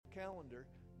calendar,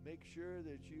 make sure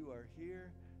that you are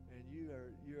here and you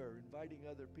are inviting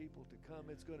other people to come.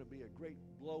 It's going to be a great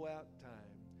blowout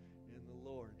time in the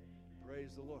Lord.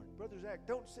 Praise the Lord. Brother Zach,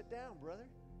 don't sit down, brother.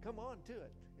 Come on to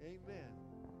it. Amen.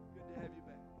 Good to have you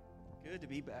back. Good to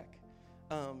be back.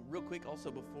 Real quick,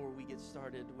 also before we get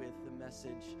started with the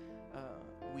message,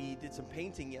 we did some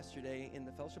painting yesterday in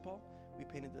the fellowship hall. We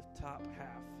painted the top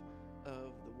half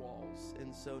of the walls.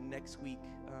 And so next week,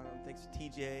 thanks to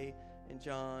TJ and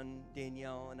John,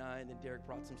 Danielle, and I, and then Derek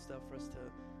brought some stuff for us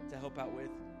to help out with.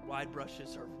 Wide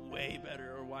brushes are way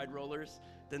better, or wide rollers,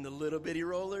 than the little bitty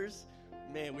rollers.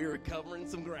 Man, we were covering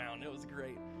some ground. It was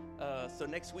great. So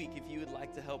next week, if you would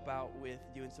like to help out with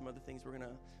doing some other things, we're going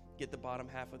to get the bottom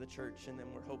half of the church, and then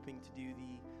we're hoping to do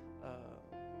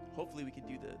hopefully we could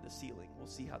do the ceiling. We'll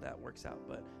see how that works out.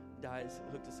 But Di's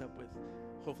hooked us up with,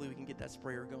 hopefully we can get that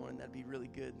sprayer going. That'd be really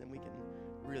good. Then we can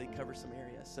really cover some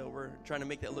areas. So we're trying to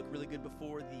make that look really good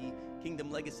before the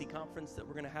Kingdom Legacy Conference that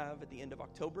we're going to have at the end of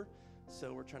October.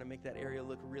 So we're trying to make that area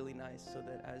look really nice so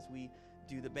that as we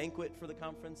do the banquet for the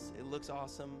conference, it looks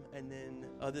awesome. And then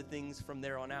other things from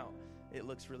there on out, it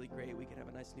looks really great. We can have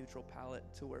a nice neutral palette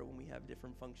to where when we have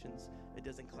different functions, it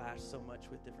doesn't clash so much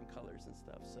with different colors and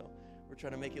stuff. So we're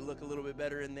trying to make it look a little bit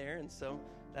better in there. And so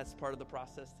that's part of the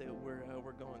process that we're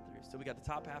going through. So we got the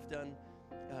top half done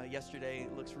yesterday.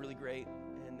 It looks really great.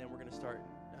 And then we're going to start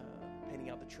painting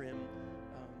out the trim,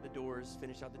 the doors,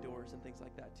 finish out the doors and things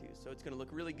like that too. So it's going to look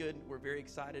really good. We're very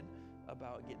excited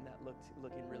about getting that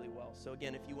looking really well. So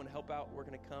again, if you want to help out, we're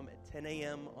going to come at 10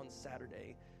 a.m. on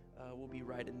Saturday. We'll be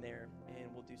right in there,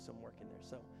 and we'll do some work in there.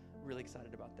 So really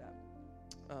excited about that.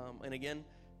 And again,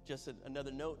 just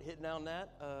another note hitting on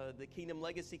that, the Kingdom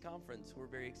Legacy Conference. We're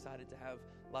very excited to have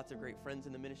lots of great friends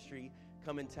in the ministry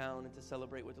come in town and to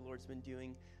celebrate what the Lord's been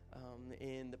doing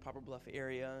in the Poplar Bluff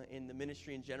area, in the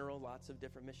ministry in general. Lots of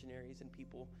different missionaries and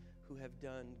people who have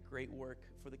done great work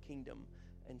for the kingdom.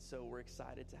 And so we're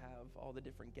excited to have all the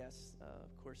different guests.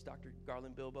 Of course, Dr.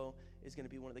 Garland Bilbo is going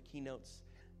to be one of the keynotes.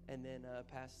 And then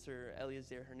Pastor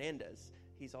Eliezer Hernandez,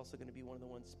 he's also going to be one of the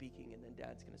ones speaking, and then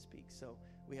Dad's going to speak. So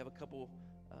we have a couple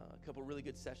really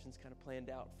good sessions kind of planned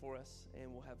out for us,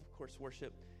 and we'll have, of course,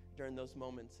 worship during those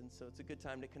moments. And so it's a good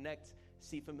time to connect,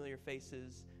 see familiar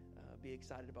faces, be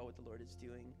excited about what the Lord is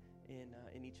doing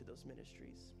in each of those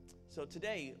ministries. So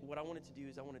today, what I wanted to do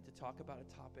is I wanted to talk about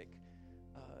a topic.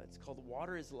 It's called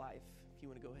Water is Life. If you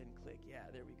want to go ahead and click. Yeah,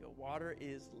 there we go. Water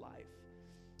is Life.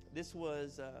 This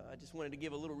was, I just wanted to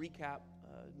give a little recap.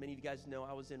 Many of you guys know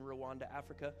I was in Rwanda,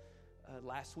 Africa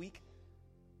last week.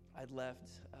 I'd left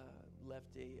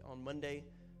on Monday,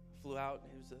 flew out.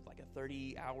 It was like a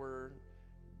 30-hour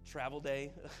travel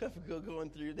day, going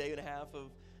through a day and a half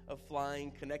of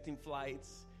flying, connecting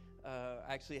flights.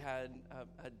 Actually I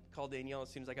called Danielle as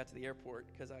soon as I got to the airport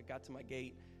because I got to my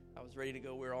gate. I was ready to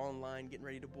go. We were all in line, getting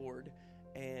ready to board,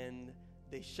 and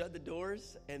they shut the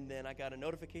doors, and then I got a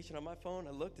notification on my phone.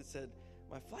 I looked, it said,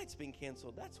 my flight's being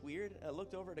canceled. That's weird. I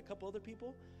looked over at a couple other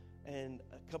people, and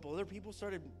a couple other people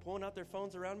started pulling out their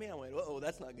phones around me. I went, uh-oh,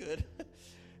 that's not good.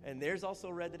 And theirs also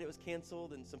read that it was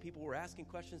canceled, and some people were asking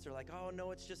questions. They're like, oh,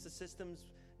 no, it's just the systems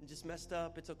just messed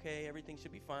up. It's okay. Everything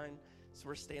should be fine. So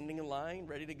we're standing in line,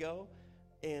 ready to go.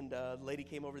 And the lady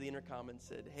came over the intercom and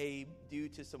said, hey, due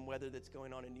to some weather that's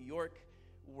going on in New York,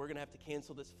 we're going to have to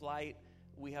cancel this flight.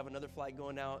 We have another flight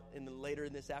going out later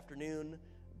this afternoon,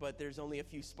 but there's only a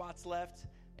few spots left.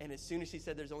 And as soon as she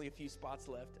said there's only a few spots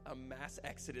left, a mass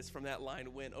exodus from that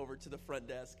line went over to the front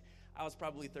desk. I was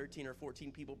probably 13 or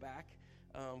 14 people back,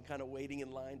 kind of waiting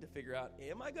in line to figure out,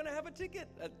 am I going to have a ticket?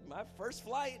 My first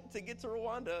flight to get to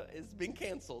Rwanda has been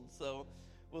canceled, so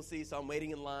we'll see. So I'm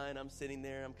waiting in line. I'm sitting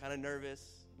there. I'm kind of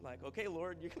nervous. Like, okay,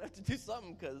 Lord, you're going to have to do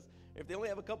something because if they only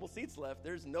have a couple seats left,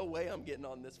 there's no way I'm getting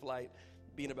on this flight,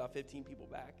 being about 15 people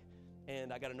back.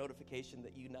 And I got a notification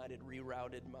that United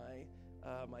rerouted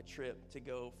my trip to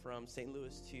go from St.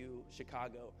 Louis to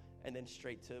Chicago and then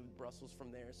straight to Brussels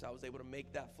from there. So I was able to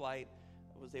make that flight.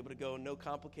 I was able to go, no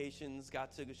complications,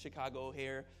 got to Chicago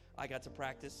O'Hare. I got to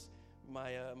practice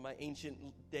my ancient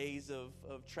days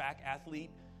of track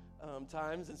athlete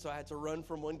times, and so I had to run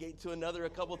from one gate to another a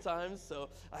couple times. So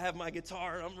I have my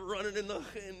guitar, I'm running in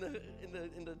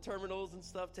the terminals and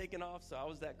stuff, taking off. So I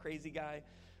was that crazy guy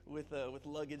with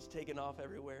luggage taking off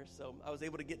everywhere. So I was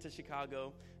able to get to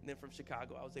Chicago, and then from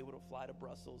Chicago I was able to fly to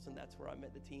Brussels, and that's where I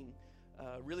met the team.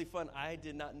 Really fun. I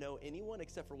did not know anyone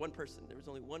except for one person. There was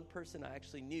only one person I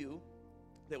actually knew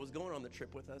that was going on the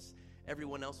trip with us.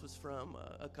 Everyone else was from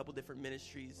a couple different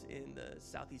ministries in the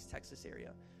Southeast Texas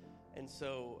area. And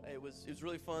so it was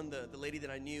really fun. The lady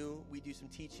that I knew, we do some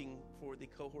teaching for the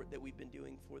cohort that we've been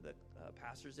doing for the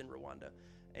pastors in Rwanda.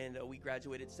 And we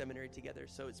graduated seminary together.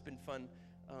 So it's been fun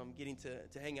getting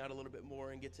to hang out a little bit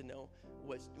more and get to know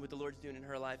what the Lord's doing in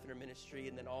her life and her ministry.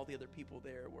 And then all the other people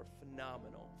there were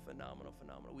phenomenal.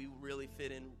 We really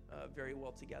fit in very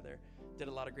well together, did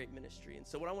a lot of great ministry. And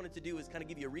so what I wanted to do is kind of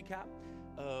give you a recap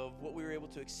of what we were able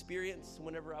to experience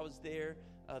whenever I was there,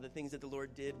 the things that the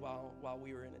Lord did while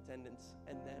we were in attendance.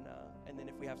 And then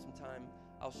if we have some time,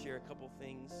 I'll share a couple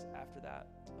things after that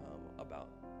about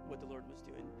what the Lord was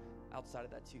doing outside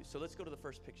of that too. So let's go to the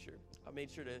first picture. I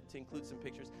made sure to include some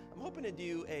pictures. I'm hoping to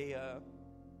do a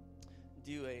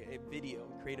video,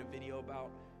 create a video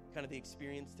about kind of the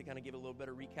experience to kind of give a little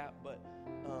better recap. But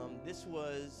this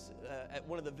was at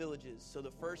one of the villages. So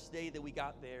the first day that we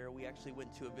got there, we actually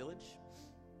went to a village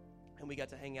and we got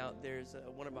to hang out. There's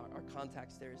one of our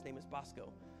contacts there. His name is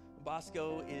Bosco.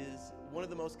 Bosco is one of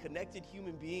the most connected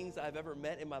human beings I've ever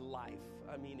met in my life.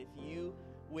 I mean, if you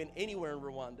went anywhere in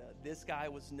Rwanda, this guy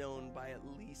was known by at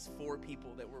least 4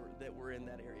 people that were in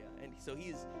that area. And so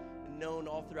he's known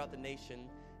all throughout the nation.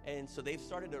 And so they've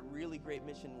started a really great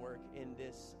mission work in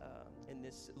this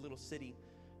little city,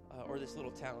 or this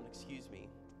little town, excuse me.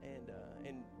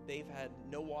 And they've had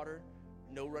no water,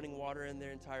 no running water in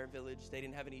their entire village. They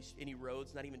didn't have any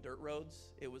roads, not even dirt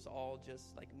roads. It was all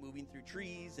just like moving through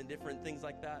trees and different things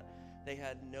like that. They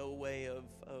had no way of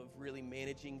really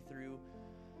managing through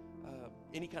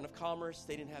any kind of commerce.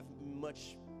 They didn't have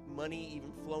much money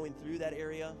even flowing through that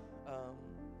area.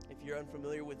 If you're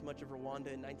unfamiliar with much of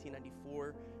Rwanda, in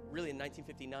 1994, really in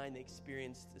 1959, they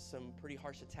experienced some pretty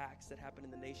harsh attacks that happened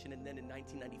in the nation. And then in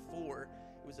 1994,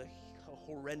 it was a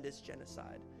horrendous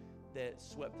genocide that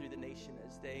swept through the nation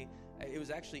it was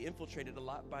actually infiltrated a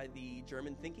lot by the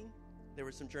German thinking. There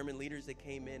were some German leaders that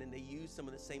came in and they used some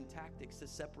of the same tactics to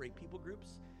separate people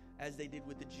groups as they did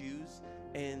with the Jews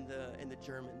and the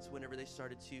Germans. Whenever they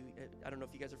started to, I don't know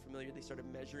if you guys are familiar, they started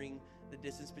measuring the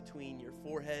distance between your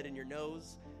forehead and your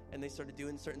nose, and they started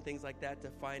doing certain things like that to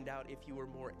find out if you were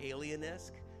more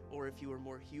alien-esque or if you were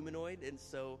more humanoid. And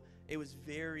so it was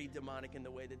very demonic in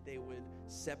the way that they would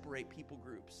separate people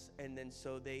groups. And then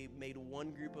so they made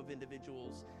one group of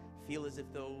individuals feel as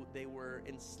if though they were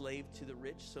enslaved to the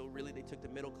rich. So really they took the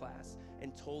middle class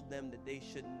and told them that they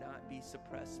should not be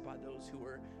suppressed by those who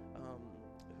were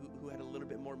who had a little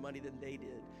bit more money than they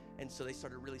did. And so they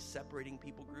started really separating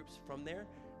people groups from there,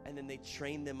 and then they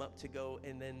trained them up to go,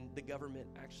 and then the government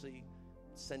actually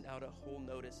sent out a whole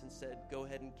notice and said, go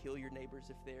ahead and kill your neighbors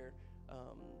if they're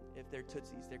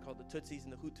Tutsis. They're called the Tutsis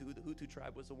and the Hutu. The Hutu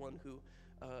tribe was the one who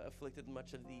afflicted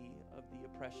much of the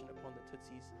oppression upon the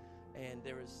Tutsis. And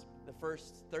there was the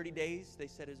first 30 days, they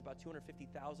said it was about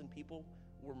 250,000 people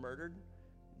were murdered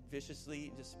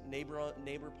viciously, just neighbor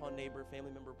upon neighbor,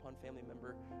 family member upon family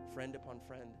member, friend upon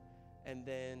friend. And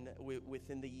then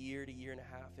within the year to year and a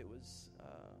half, it was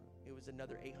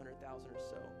another 800,000 or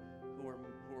so who were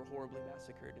horribly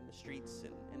massacred in the streets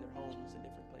and in their homes and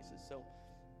different places.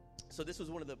 So this was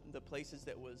one of the places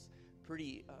that was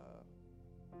pretty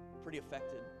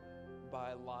affected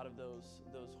by a lot of those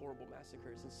horrible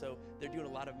massacres. And so they're doing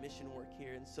a lot of mission work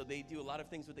here. And so they do a lot of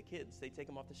things with the kids. They take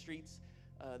them off the streets.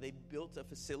 They built a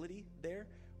facility there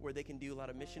where they can do a lot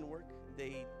of mission work.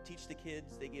 They teach the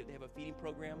kids. They have a feeding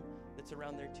program that's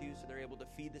around there too, so they're able to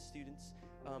feed the students.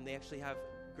 They actually have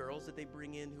girls that they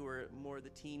bring in who are more the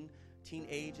teen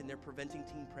age, and they're preventing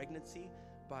teen pregnancy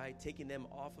by taking them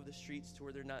off of the streets to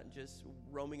where they're not just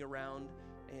roaming around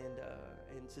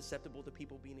and susceptible to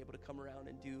people being able to come around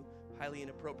and do highly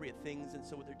inappropriate things. And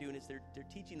so what they're doing is they're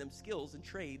teaching them skills and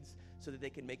trades so that they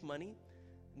can make money,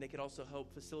 and they can also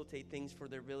help facilitate things for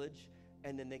their village,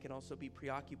 and then they can also be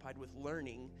preoccupied with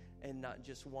learning and not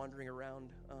just wandering around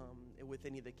with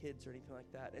any of the kids or anything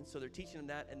like that. And so they're teaching them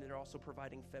that, and they're also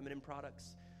providing feminine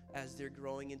products as they're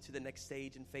growing into the next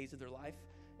stage and phase of their life,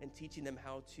 and teaching them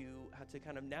how to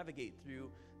kind of navigate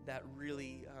through that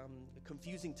really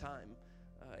confusing time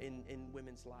in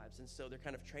women's lives. And so they're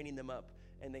kind of training them up,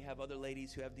 and they have other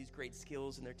ladies who have these great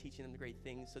skills, and they're teaching them the great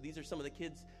things. So these are some of the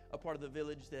kids, a part of the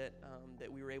village that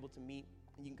we were able to meet.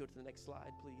 And you can go to the next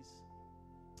slide, please.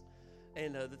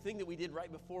 And the thing that we did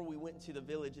right before we went to the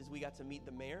village is we got to meet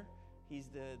the mayor. He's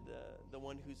the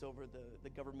one who's over the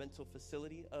governmental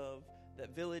facility of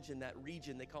that village and that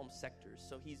region. They call them sectors.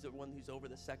 So he's the one who's over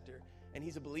the sector, and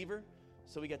he's a believer.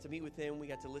 So we got to meet with him. We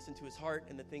got to listen to his heart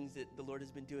and the things that the Lord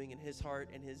has been doing in his heart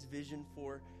and his vision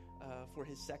for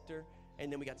his sector. And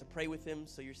then we got to pray with him.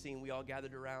 So you're seeing we all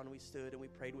gathered around, we stood, and we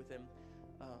prayed with him.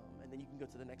 And then you can go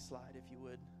to the next slide if you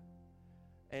would.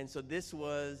 And so this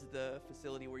was the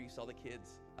facility where you saw the kids.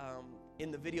 in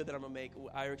the video that I'm going to make,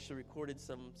 I actually recorded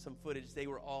some footage. They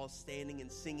were all standing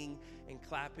and singing and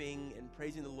clapping and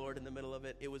praising the Lord in the middle of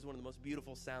it. It was one of the most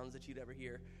beautiful sounds that you'd ever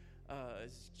hear.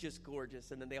 It's just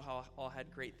gorgeous. And then they all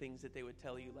had great things that they would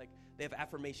tell you. Like, they have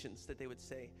affirmations that they would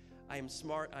say. I am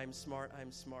smart, I am smart, I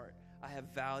am smart. I have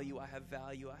value, I have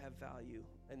value, I have value.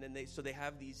 And then they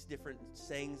have these different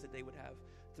sayings that they would have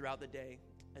throughout the day.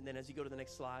 And then as you go to the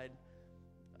next slide,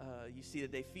 you see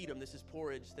that they feed them. This is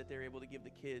porridge that they're able to give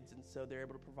the kids, and so they're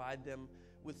able to provide them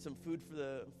with some food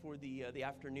for the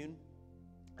afternoon.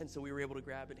 And so we were able to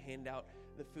grab and hand out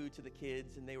the food to the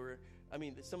kids, and they were,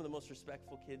 some of the most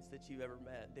respectful kids that you've ever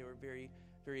met. They were very,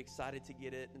 very excited to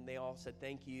get it, and they all said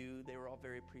thank you. They were all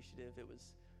very appreciative.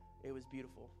 It was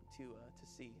beautiful to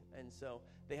see. And so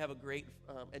they have a great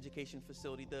education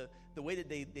facility. The way that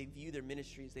they view their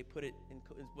ministries, they put it in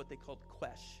what they called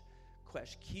QUESH.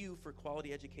 Q for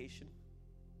quality education.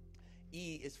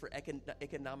 E is for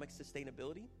economic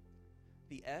sustainability.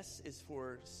 The S is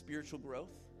for spiritual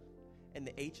growth. And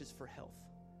the H is for health.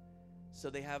 So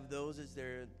they have those as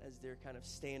their kind of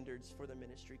standards for the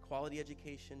ministry: quality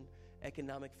education,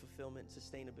 economic fulfillment,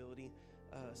 sustainability,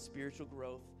 spiritual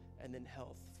growth, and then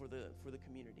health for the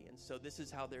community. And so this is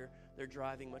how they're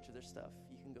driving much of their stuff.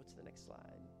 You can go to the next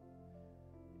slide.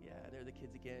 Yeah, there are the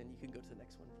kids again. You can go to the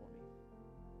next one for me.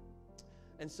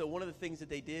 And so one of the things that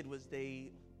they did was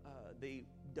they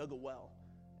dug a well,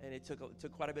 and it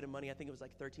took quite a bit of money. I think it was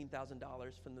like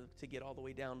 $13,000 to get all the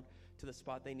way down to the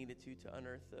spot they needed to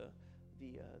unearth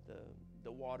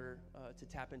the water, to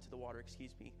tap into the water,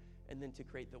 and then to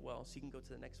create the well. So you can go to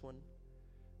the next one.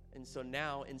 And so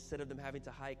now, instead of them having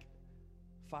to hike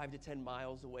 5 to 10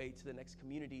 miles away to the next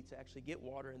community to actually get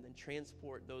water and then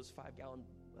transport those 5-gallon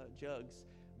jugs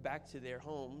back to their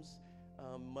homes,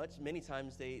 many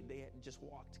times they just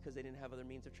walked because they didn't have other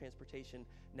means of transportation.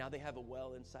 Now they have a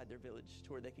well inside their village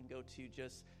to where they can go to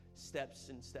just steps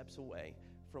and steps away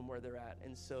from where they're at.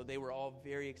 And so they were all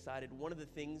very excited. One of the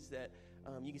things that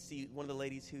you can see, one of the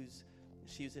ladies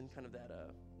she was in kind of that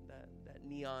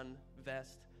neon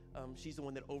vest. She's the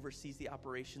one that oversees the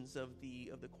operations of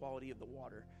the quality of the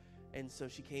water. And so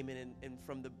she came in and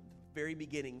from the very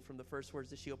beginning, from the first words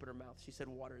that she opened her mouth, she said,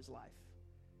 "Water is life.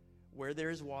 Where there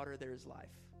is water, there is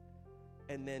life."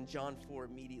 And then John 4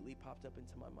 immediately popped up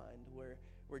into my mind, where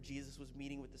Jesus was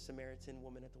meeting with the Samaritan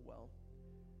woman at the well.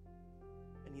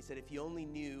 And he said, if you only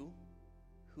knew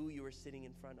who you were sitting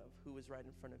in front of, who was right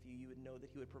in front of you, you would know that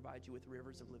he would provide you with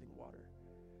rivers of living water.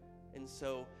 And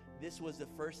so this was the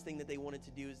first thing that they wanted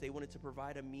to do, is they wanted to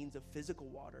provide a means of physical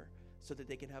water so that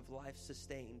they can have life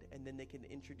sustained, and then they can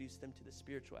introduce them to the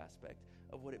spiritual aspect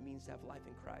of what it means to have life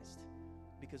in Christ.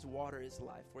 Because water is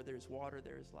life. Where there's water,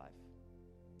 there is life.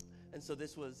 And so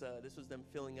this was them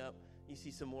filling up. You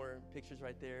see some more pictures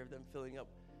right there of them filling up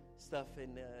stuff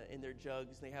in their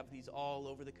jugs. They have these all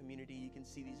over the community. You can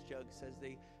see these jugs as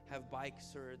they have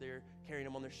bikes, or they're carrying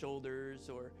them on their shoulders,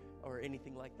 or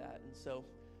anything like that. And so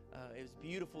it was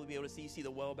beautiful to be able to see. You see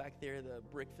the well back there, the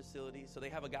brick facility. So they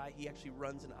have a guy, he actually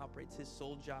runs and operates. His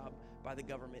sole job by the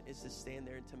government is to stand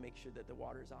there and to make sure that the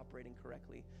water is operating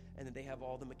correctly, and that they have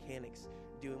all the mechanics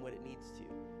doing what it needs to,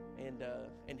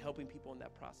 and helping people in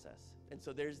that process. And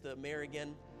so there's the mayor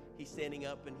again. He's standing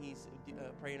up and he's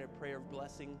praying a prayer of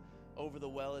blessing over the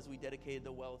well as we dedicated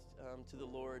the well to the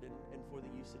Lord and for the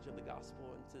usage of the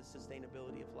gospel and to the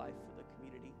sustainability of life for the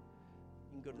community.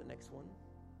 You can go to the next one.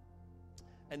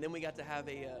 And then we got to have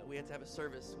a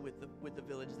service with the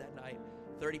village that night.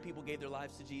 30 people gave their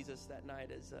lives to Jesus that night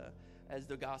as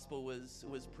the gospel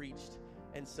was preached.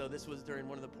 And so this was during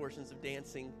one of the portions of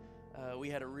dancing. We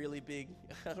had a really big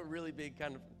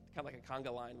kind of like a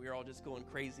conga line. We were all just going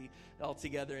crazy all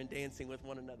together and dancing with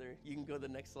one another. You can go to the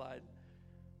next slide.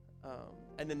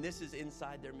 And then this is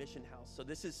inside their mission house. So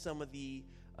this is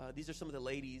these are some of the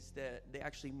ladies that they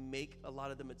actually make a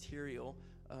lot of the material,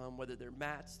 whether they're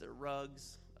mats, their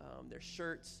rugs, their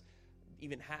shirts,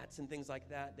 even hats and things like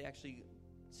that. They actually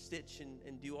stitch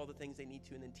and do all the things they need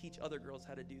to, and then teach other girls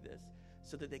how to do this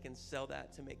so that they can sell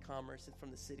that to make commerce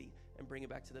from the city and bring it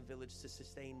back to the village to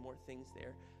sustain more things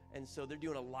there. And so they're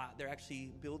doing a lot. They're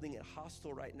actually building a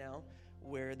hostel right now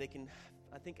where they can,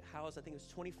 house it was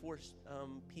 24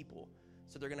 people.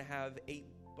 So they're going to have 4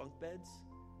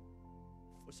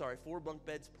 bunk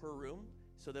beds per room.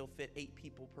 So they'll fit 8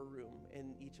 people per room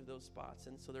in each of those spots.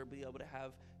 And so they'll be able to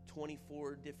have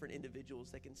 24 different individuals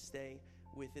that can stay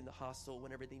within the hostel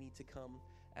whenever they need to come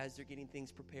as they're getting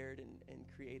things prepared and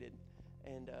created.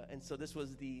 And so this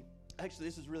was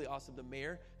really awesome. The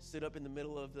mayor stood up in the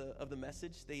middle of the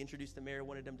message. They introduced the mayor,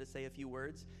 wanted him to say a few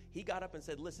words. He got up and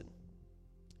said, listen,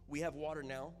 we have water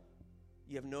now.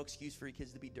 You have no excuse for your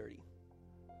kids to be dirty.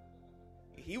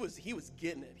 he was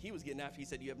getting it. He was getting after. He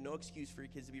said, you have no excuse for your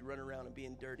kids to be running around and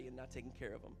being dirty and not taking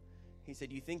care of them. He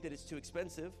said, you think that it's too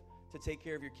expensive to take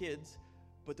care of your kids,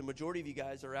 but the majority of you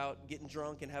guys are out getting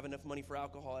drunk and have enough money for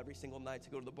alcohol every single night to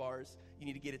go to the bars. You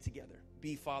need to get it together.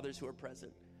 Be fathers who are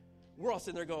present. We're all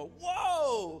sitting there going,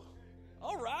 whoa,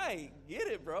 all right, get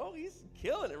it, bro. He's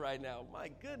killing it right now. My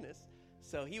goodness.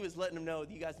 So he was letting them know,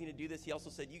 you guys need to do this. He also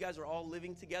said, you guys are all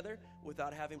living together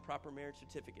without having proper marriage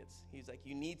certificates. He's like,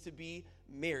 you need to be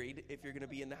married if you're going to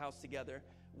be in the house together.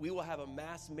 We will have a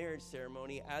mass marriage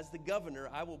ceremony. As the governor,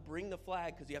 I will bring the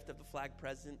flag, because you have to have the flag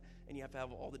present and you have to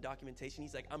have all the documentation.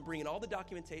 He's like, I'm bringing all the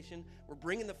documentation. We're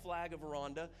bringing the flag of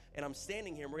Rwanda, and I'm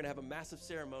standing here, and we're going to have a massive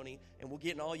ceremony, and we're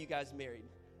getting all you guys married.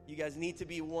 You guys need to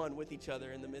be one with each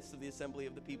other in the midst of the assembly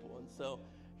of the people. And so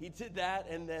he did that,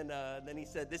 and then he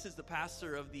said, this is the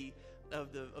pastor of the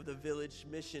village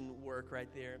mission work right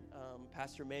there,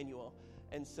 Pastor Emmanuel.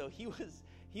 And so he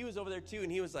was over there too,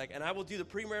 and he was like, and I will do the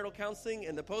premarital counseling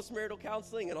and the postmarital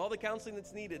counseling and all the counseling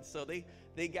that's needed. So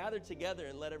they gathered together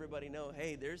and let everybody know,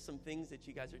 hey, there's some things that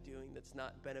you guys are doing that's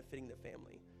not benefiting the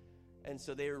family. And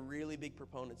so they are really big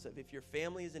proponents of, if your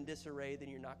family is in disarray, then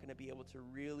you're not going to be able to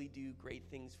really do great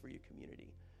things for your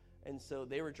community. And so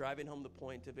they were driving home the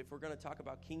point of, if we're going to talk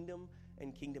about kingdom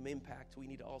and kingdom impact, we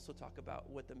need to also talk about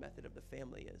what the method of the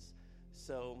family is.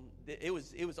 So it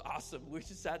was awesome. We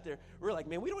just sat there. We were like,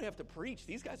 man, we don't have to preach.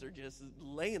 These guys are just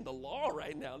laying the law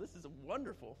right now. This is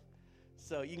wonderful.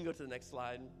 So you can go to the next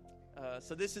slide.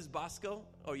 So this is Bosco.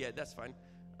 Oh, yeah, that's fine.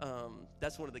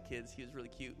 That's one of the kids. He was really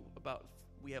cute.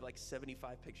 We have like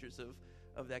 75 pictures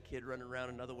of that kid running around,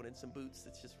 another one in some boots.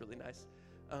 It's just really nice.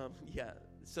 Yeah,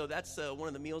 so that's one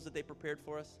of the meals that they prepared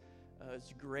for us.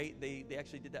 It's great. They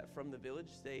actually did that from the village.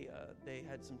 They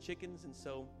had some chickens, and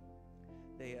so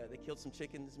they killed some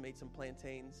chickens, made some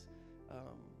plantains.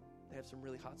 They have some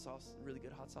really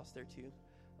good hot sauce there too.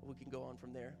 We can go on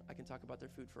from there. I can talk about their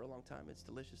food for a long time. It's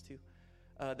delicious too.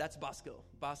 That's Bosco.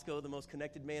 Bosco, the most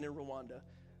connected man in Rwanda.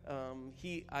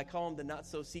 I call him the not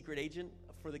so secret agent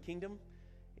for the kingdom.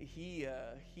 He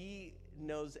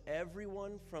knows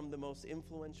everyone from the most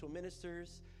influential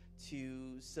ministers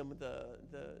to some of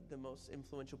the most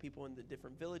influential people in the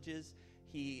different villages.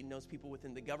 He knows people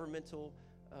within the governmental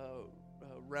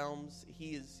realms.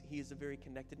 He is a very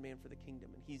connected man for the kingdom,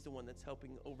 and he's the one that's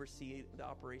helping oversee the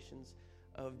operations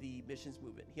of the missions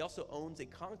movement. He also owns a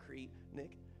concrete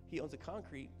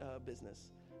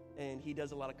business. And he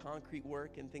does a lot of concrete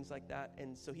work and things like that.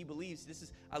 And so he believes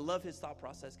I love his thought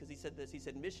process, because he said this. He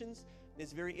said, missions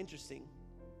is very interesting.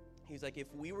 He's like, if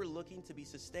we were looking to be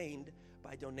sustained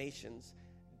by donations,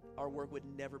 our work would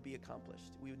never be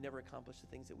accomplished. We would never accomplish the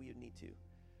things that we would need to.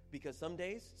 Because some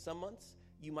days, some months,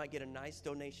 you might get a nice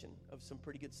donation of some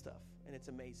pretty good stuff, and it's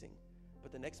amazing.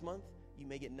 But the next month, you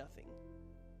may get nothing.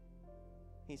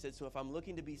 He said, so if I'm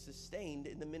looking to be sustained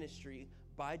in the ministry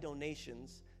by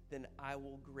donations, then I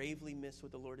will gravely miss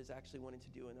what the Lord is actually wanting to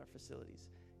do in our facilities.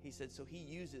 He said, so he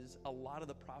uses a lot of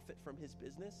the profit from his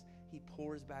business, he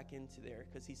pours back into there,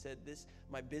 because he said,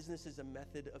 my business is a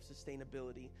method of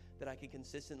sustainability that I can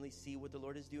consistently see what the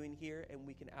Lord is doing here, and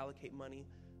we can allocate money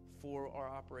for our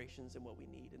operations and what we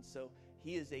need. And so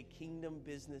he is a kingdom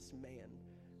businessman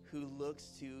who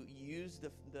looks to use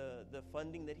the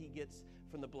funding that he gets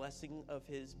from the blessing of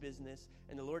his business,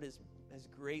 and the Lord has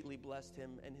greatly blessed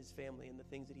him and his family and the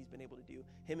things that he's been able to do.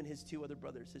 Him and his two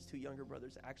younger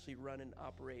brothers, actually run and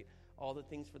operate all the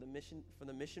things for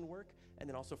the mission work, and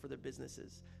then also for their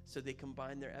businesses. So they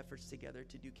combine their efforts together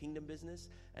to do kingdom business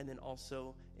and then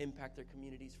also impact their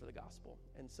communities for the gospel.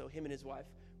 And so him and his wife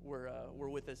were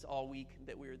with us all week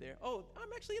that we were there. Oh,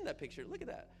 I'm actually in that picture. Look at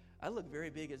that. I look very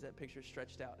big as that picture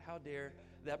stretched out. How dare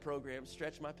that program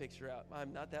stretch my picture out?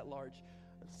 I'm not that large.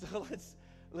 So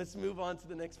let's move on to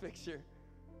the next picture.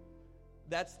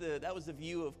 That was the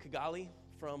view of Kigali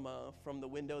from the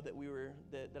window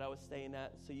that I was staying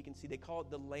at. So you can see they call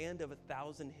it the land of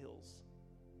 1,000 hills.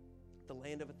 The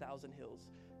land of 1,000 hills.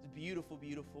 It's beautiful,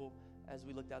 beautiful as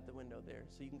we looked out the window there.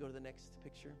 So you can go to the next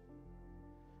picture.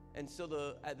 And so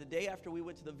the day after we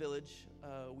went to the village,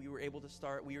 we were able to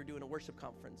start. We were doing a worship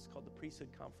conference called the Priesthood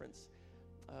Conference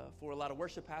for a lot of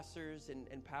worship pastors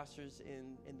and pastors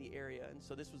in the area. And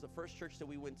so this was the first church that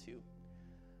we went to.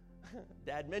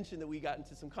 Dad mentioned that we got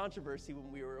into some controversy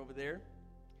when we were over there.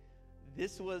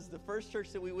 This was the first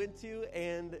church that we went to,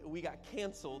 and we got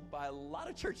canceled by a lot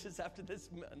of churches after this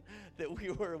man that we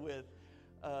were with.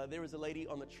 There was a lady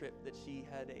on the trip that she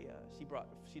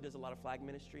does a lot of flag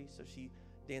ministry, so she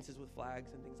dances with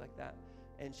flags and things like that.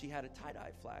 And she had a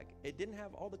tie-dye flag. It didn't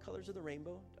have all the colors of the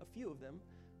rainbow, a few of them,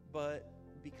 but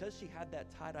because she had that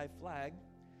tie-dye flag,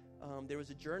 there was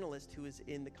a journalist who was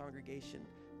in the congregation,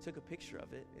 took a picture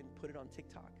of it and put it on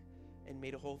TikTok and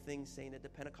made a whole thing saying that the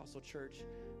Pentecostal church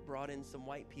brought in some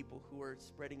white people who were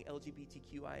spreading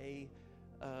LGBTQIA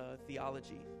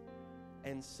theology.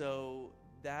 And so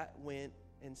that went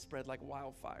and spread like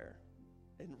wildfire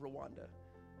in Rwanda.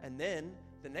 And then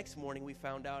the next morning we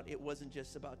found out it wasn't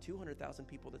just about 200,000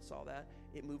 people that saw that.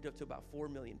 It moved up to about 4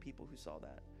 million people who saw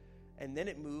that. And then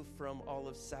it moved from all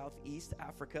of Southeast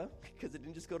Africa, because it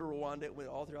didn't just go to Rwanda, it went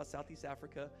all throughout Southeast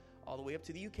Africa, all the way up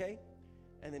to the UK,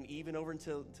 and then even over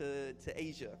into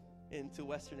Asia, into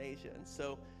Western Asia. And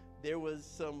so there was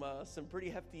some pretty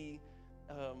hefty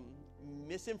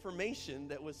misinformation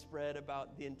that was spread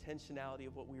about the intentionality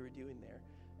of what we were doing there.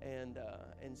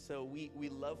 And so we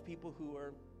love people who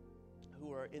are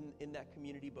in that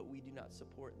community, but we do not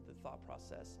support the thought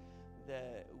process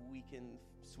that we can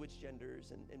switch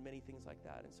genders and many things like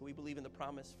that. And so we believe in the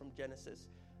promise from Genesis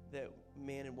that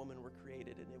man and woman were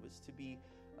created, and it was to be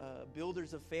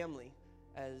builders of family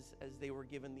as they were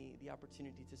given the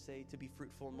opportunity to be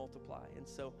fruitful and multiply. And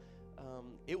so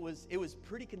it was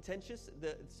pretty contentious.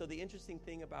 So the interesting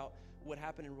thing about what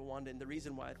happened in Rwanda, and the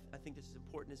reason why I think this is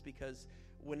important, is because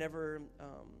whenever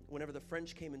the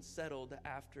French came and settled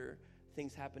after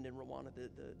things happened in Rwanda,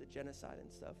 the genocide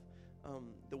and stuff,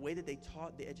 the way that they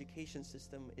taught the education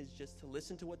system is just to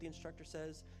listen to what the instructor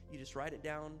says. You just write it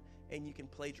down, and you can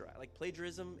plagiarize. Like,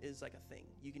 plagiarism is like a thing.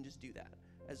 You can just do that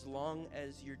as long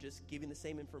as you're just giving the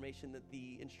same information that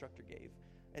the instructor gave.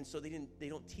 And so they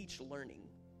don't teach learning.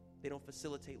 They don't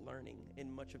facilitate learning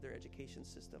in much of their education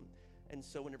system. And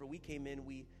so whenever we came in,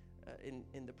 we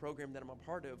in the program that I'm a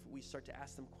part of, we start to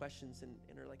ask them questions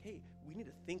and are like, hey, we need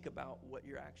to think about what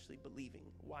you're actually believing.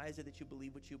 Why is it that you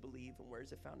believe what you believe, and where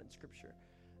is it found in Scripture?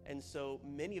 And so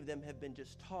many of them have been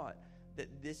just taught that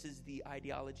this is the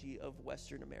ideology of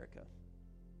Western America.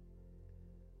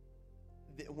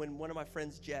 When one of my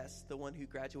friends, Jess, the one who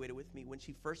graduated with me, when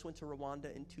she first went to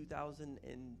Rwanda in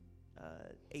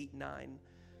 2008-9,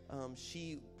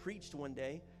 she preached one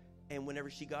day, and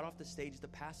whenever she got off the stage, the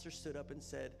pastor stood up and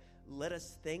said, "Let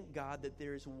us thank God that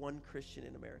there is one Christian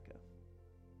in America."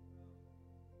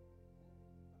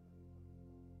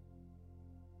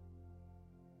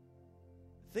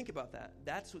 Think about that.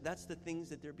 That's the things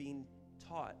that they're being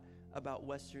taught about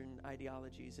Western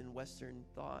ideologies and Western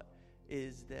thought,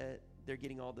 is that they're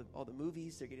getting all the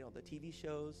movies, they're getting all the TV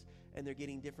shows, and they're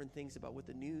getting different things about what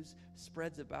the news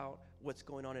spreads about what's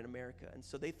going on in America. And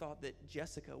so they thought that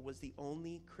Jessica was the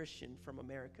only Christian from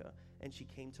America, and she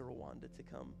came to Rwanda to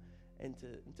come and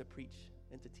to preach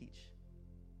and to teach.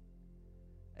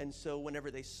 And so whenever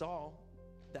they saw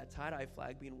that tie-dye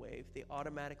flag being waved, they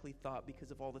automatically thought, because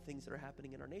of all the things that are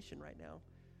happening in our nation right now,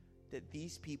 that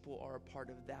these people are a part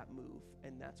of that move,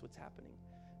 and that's what's happening.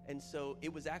 And so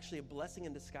it was actually a blessing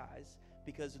in disguise,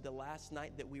 because the last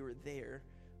night that we were there,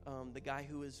 the guy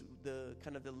who is the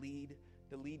lead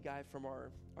guy from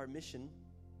our mission,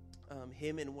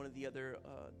 him and one of the other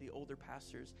the older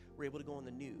pastors were able to go on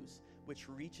the news, which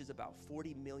reaches about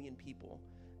 40 million people,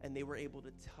 and they were able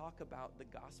to talk about the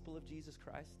gospel of Jesus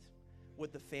Christ,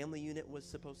 what the family unit was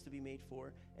supposed to be made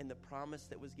for, and the promise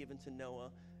that was given to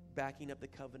Noah, backing up the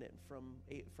covenant from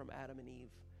Adam and Eve.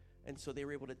 And so they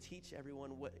were able to teach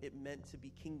everyone what it meant to be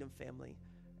kingdom family,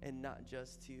 and not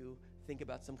just to think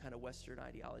about some kind of Western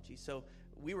ideology. So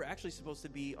we were actually supposed to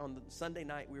be on the Sunday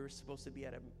night. We were supposed to be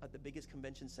at the biggest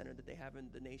convention center that they have in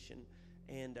the nation,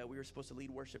 and we were supposed to lead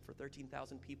worship for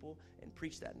 13,000 people and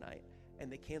preach that night.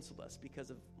 And they canceled us because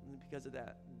of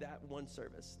that one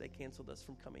service. They canceled us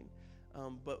from coming.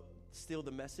 But still,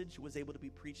 the message was able to be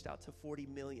preached out to 40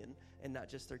 million and not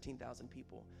just 13,000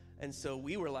 people. And so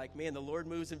we were like, man, the Lord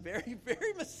moves in very,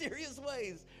 very mysterious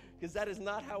ways, because that is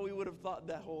not how we would have thought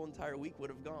that whole entire week would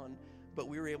have gone. But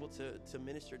we were able to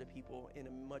minister to people in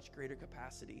a much greater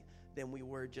capacity than we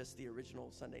were just the original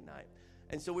Sunday night.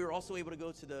 And so we were also able to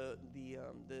go to the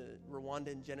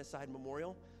Rwandan Genocide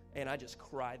Memorial, and I just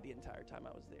cried the entire time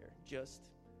I was there.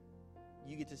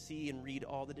 You get to see and read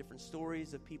all the different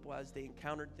stories of people as they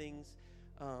encountered things.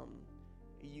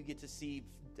 You get to see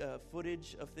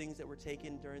footage of things that were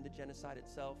taken during the genocide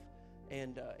itself,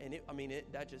 and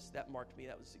that marked me.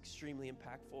 That was extremely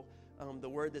impactful. The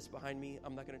word that's behind me,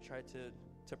 I'm not going to try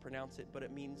to pronounce it, but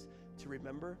it means to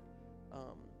remember,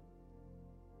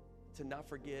 to not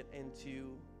forget, and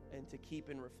to keep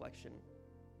in reflection.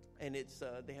 And it's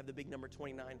they have the big number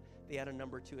 29. They add a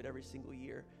number to it every single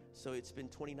year. So it's been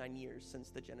 29 years since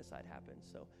the genocide happened.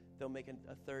 So they'll make a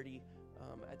 30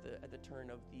 at the turn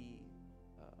of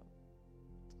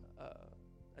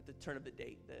the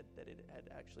date that it had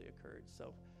actually occurred.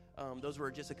 So those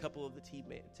were just a couple of the team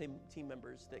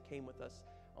members that came with us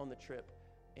on the trip.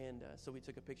 And so we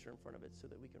took a picture in front of it so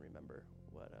that we can remember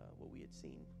what we had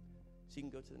seen. So you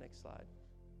can go to the next slide.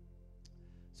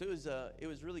 So it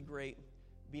was really great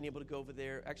being able to go over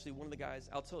there. Actually, one of the guys,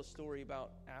 I'll tell a story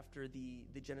about after the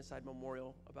genocide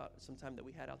memorial about some time that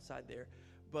we had outside there.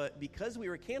 But because we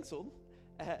were canceled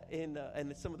in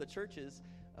some of the churches,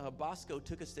 Bosco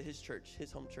took us to his church,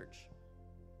 his home church.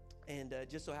 And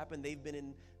just so happened they've been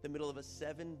in the middle of a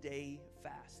 7-day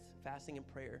fasting and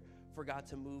prayer for God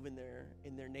to move in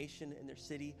their nation, in their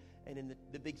city, and in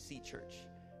the Big C church.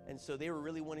 And so they were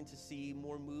really wanting to see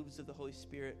more moves of the Holy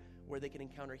Spirit where they could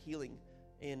encounter healing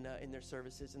in their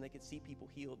services, and they could see people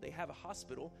healed. They have a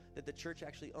hospital that the church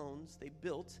actually owns. They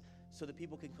built so that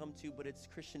people can come to, but it's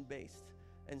Christian-based.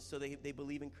 And so they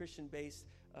believe in Christian-based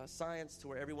science to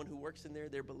where everyone who works in there,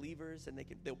 they're believers, and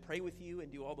they'll pray with you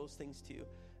and do all those things too.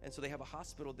 And so they have a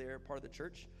hospital there, part of the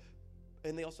church,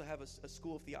 and they also have a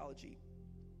school of theology.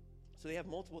 So they have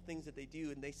multiple things that they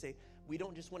do, and they say, we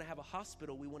don't just want to have a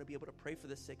hospital, we want to be able to pray for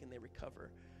the sick and they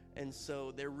recover. And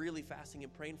so they're really fasting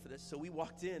and praying for this. So we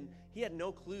walked in. He had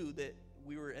no clue that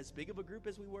we were as big of a group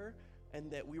as we were and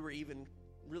that we were even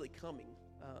really coming.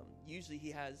 Usually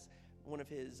he has one of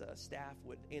his staff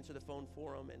would answer the phone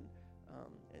for him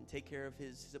and take care of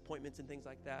his appointments and things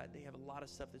like that. They have a lot of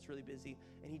stuff that's really busy.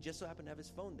 And he just so happened to have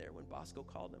his phone there when Bosco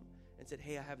called him and said,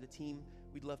 hey, I have the team.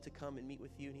 We'd love to come and meet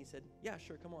with you. And he said, yeah,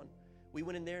 sure, come on. We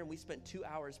went in there and we spent 2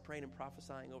 hours praying and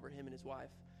prophesying over him and his wife.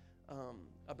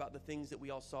 About the things that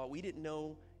we all saw. We didn't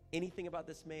know anything about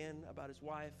this man, about his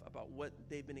wife, about what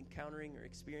they've been encountering or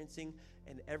experiencing,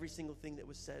 and every single thing that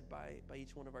was said by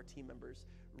each one of our team members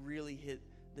really hit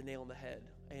the nail on the head.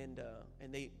 And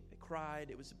they cried.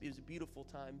 It was a beautiful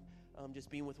time, just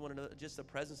being with one another. Just the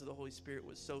presence of the Holy Spirit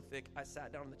was so thick. I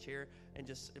sat down in the chair and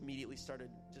just immediately started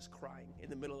just crying in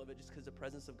the middle of it, just because the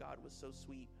presence of God was so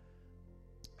sweet.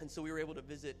 And so we were able to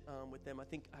visit with them. I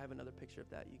think I have another picture of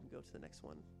that. You can go to the next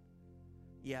one.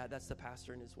 Yeah, that's the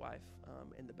pastor and his wife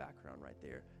in the background right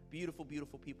there. Beautiful,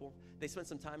 beautiful people. They spent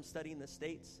some time studying the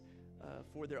States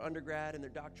for their undergrad and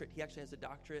their doctorate. He actually has a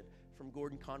doctorate from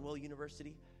Gordon Conwell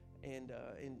University and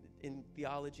in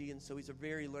theology, and so he's a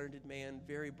very learned man,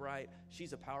 very bright.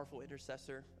 She's a powerful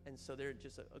intercessor, and so they're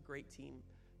just a great team.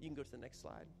 You can go to the next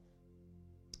slide.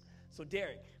 So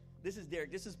Derek, this is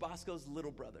Derek. This is Bosco's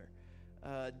little brother.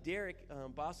 Derek,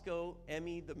 Bosco,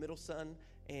 Emmy, the middle son,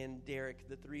 and Derek,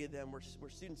 the three of them were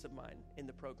students of mine in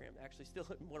the program, actually still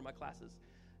in one of my classes.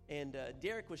 And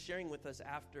Derek was sharing with us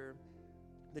after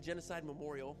the genocide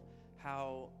memorial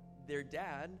how their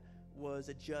dad was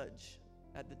a judge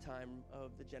at the time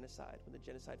of the genocide, when the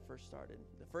genocide first started.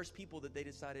 The first people that they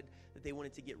decided that they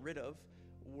wanted to get rid of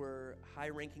were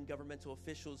high-ranking governmental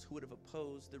officials who would have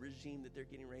opposed the regime that they're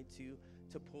getting ready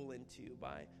to pull into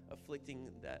by afflicting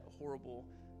that horrible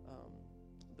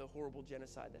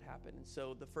genocide that happened. And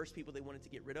so the first people they wanted to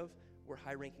get rid of were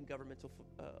high-ranking governmental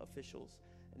officials.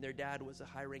 And their dad was a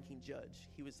high-ranking judge.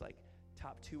 He was like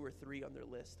top 2 or 3 on their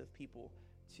list of people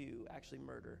to actually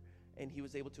murder. And he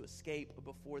was able to escape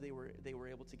before they were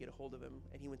able to get a hold of him.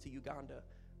 And he went to Uganda,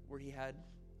 where he had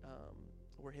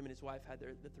where him and his wife had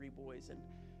the 3 boys. And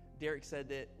Derek said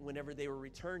that whenever they were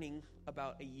returning,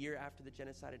 about a year after the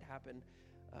genocide had happened,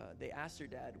 they asked their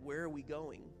dad, "Where are we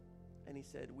going?" And he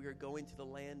said, "We are going to the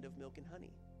land of milk and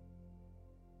honey."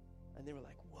 And they were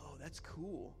like, "Whoa, that's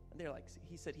cool." And they're like,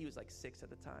 he said he was like 6 at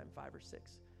the time, 5 or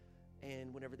 6.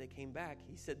 And whenever they came back,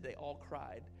 he said they all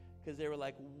cried because they were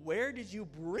like, "Where did you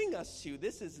bring us to?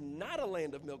 This is not a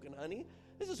land of milk and honey.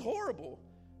 This is horrible."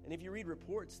 And if you read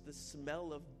reports, the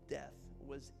smell of death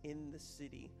was in the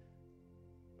city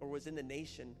or was in the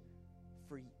nation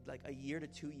for like a year to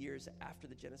 2 years after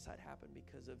the genocide happened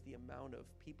because of the amount of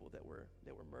people that were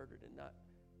murdered and not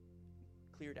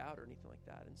cleared out or anything like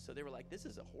that. And so they were like, "This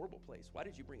is a horrible place. Why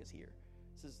did you bring us here?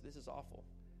 This is awful."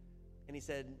 And he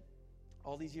said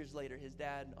all these years later, his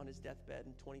dad on his deathbed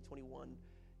in 2021,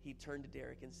 he turned to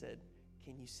Derek and said,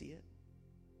 "Can you see it?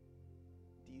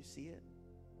 Do you see it?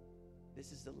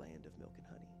 This is the land of milk and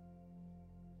honey."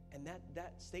 And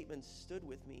that statement stood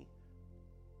with me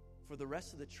for the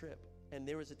rest of the trip. And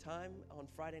there was a time on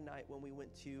Friday night when we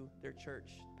went to their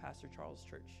church, Pastor Charles'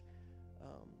 church.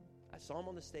 I saw him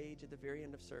on the stage at the very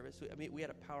end of service. I mean, we had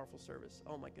a powerful service.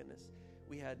 Oh my goodness.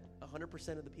 We had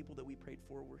 100% of the people that we prayed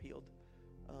for were healed.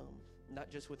 Not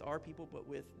just with our people, but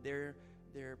with their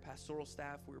pastoral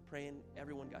staff. We were praying,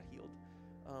 everyone got healed.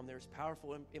 There was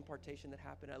powerful impartation that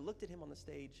happened. I looked at him on the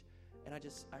stage, and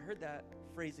I heard that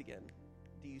phrase again.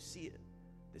 Do you see it?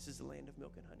 This is the land of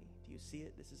milk and honey. Do you see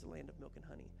it? This is the land of milk and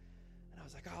honey. And I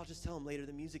was like, I'll just tell him later.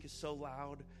 The music is so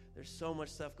loud. There's so much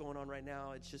stuff going on right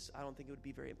now. It's just, I don't think it would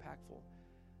be very impactful.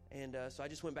 And so I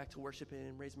just went back to worshiping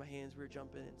and raised my hands. We were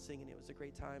jumping and singing. It was a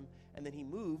great time. And then he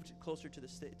moved closer to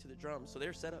the drums. So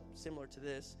they're set up similar to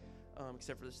this,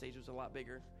 except for the stage was a lot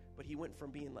bigger. But he went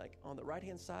from being like on the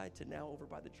right-hand side to now over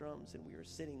by the drums, and we were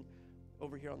sitting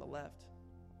over here on the left.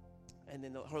 And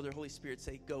then the Holy Spirit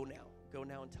say, go now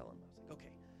and tell him. I was like,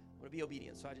 okay, I'm going to be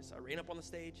obedient. So I ran up on the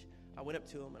stage. I went up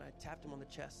to him, and I tapped him on the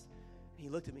chest. And he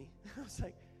looked at me. I was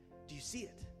like, do you see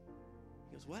it?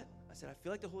 He goes, what? I said, I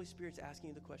feel like the Holy Spirit's asking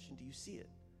you the question, do you see it?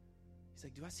 He's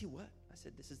like, do I see what? I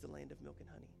said, this is the land of milk and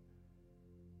honey.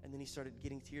 And then he started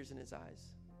getting tears in his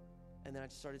eyes. And then I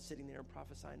just started sitting there and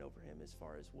prophesying over him as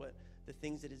far as what the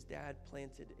things that his dad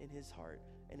planted in his heart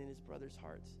and in his brother's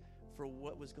hearts for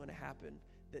what was going to happen,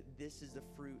 that this is the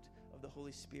fruit of the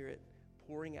Holy Spirit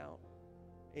pouring out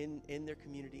in their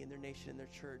community, in their nation, in their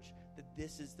church, that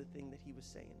this is the thing that he was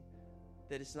saying.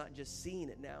 That it's not just seeing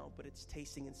it now, but it's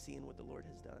tasting and seeing what the Lord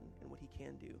has done and what he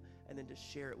can do, and then to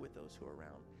share it with those who are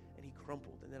around. And he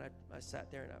crumpled. And then I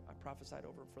sat there and I prophesied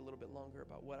over him for a little bit longer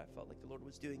about what I felt like the Lord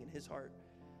was doing in his heart.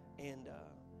 And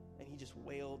he just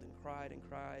wailed and cried.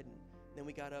 And then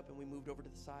we got up and we moved over to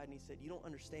the side, and he said, you don't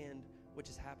understand what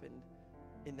just happened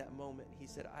in that moment. He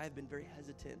said, I have been very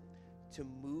hesitant to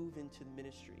move into the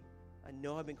ministry. I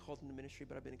know I've been called into ministry,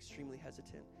 but I've been extremely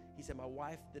hesitant. He said, my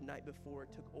wife the night before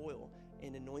took oil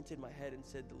and anointed my head and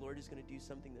said, the Lord is going to do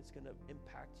something that's going to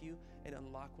impact you and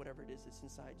unlock whatever it is that's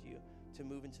inside you to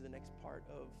move into the next part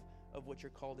of what you're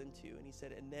called into. And he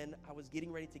said, and then I was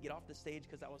getting ready to get off the stage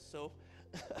because I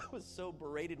was so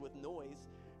berated with noise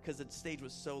because the stage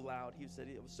was so loud. He said,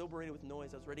 it was so berated with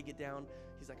noise. I was ready to get down.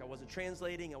 He's like, I wasn't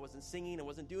translating. I wasn't singing. I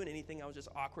wasn't doing anything. I was just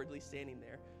awkwardly standing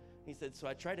there. He said, so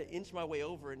I tried to inch my way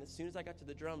over, and as soon as I got to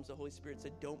the drums, the Holy Spirit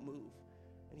said, don't move.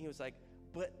 And he was like,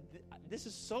 but this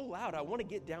is so loud. I want to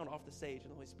get down off the stage. And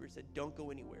the Holy Spirit said, don't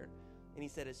go anywhere. And he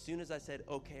said, as soon as I said,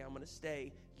 okay, I'm going to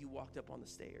stay, you walked up on the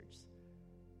stairs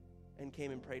and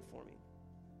came and prayed for me.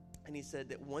 And he said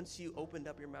that once you opened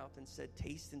up your mouth and said,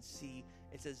 taste and see,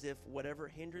 it's as if whatever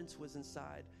hindrance was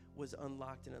inside was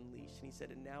unlocked and unleashed. And he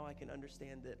said, and now I can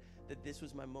understand that this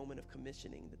was my moment of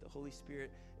commissioning, that the Holy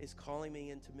Spirit is calling me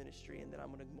into ministry, and that I'm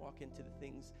going to walk into the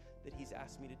things that he's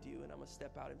asked me to do, and I'm going to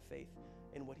step out in faith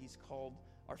in what he's called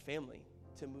our family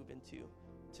to move into,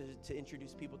 to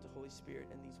introduce people to Holy Spirit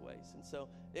in these ways. And so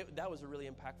that was a really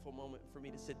impactful moment for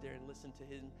me to sit there and listen to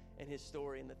him and his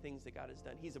story and the things that God has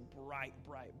done. He's a bright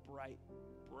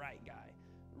guy,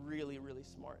 really, really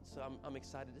smart. So I'm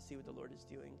excited to see what the Lord is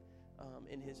doing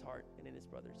in his heart and in his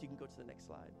brothers. You can go to the next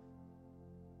slide.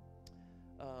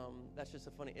 That's just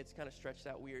it's kind of stretched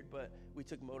out weird, but we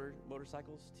took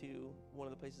motorcycles to one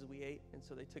of the places we ate, and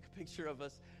so they took a picture of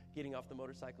us getting off the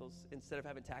motorcycles. Instead of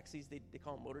having taxis, they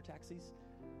call them motor taxis.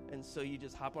 And so you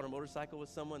just hop on a motorcycle with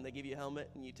someone, they give you a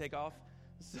helmet, and you take off.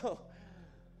 So,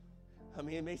 I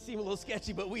mean, it may seem a little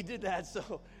sketchy, but we did that.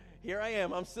 So here I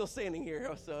am. I'm still standing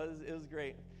here. So it was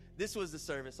great. This was the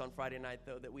service on Friday night,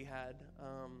 though, that we had.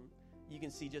 You can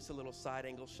see just a little side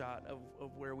angle shot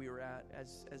of where we were at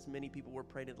as many people were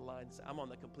praying in the lines. I'm on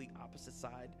the complete opposite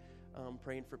side,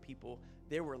 praying for people.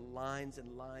 There were lines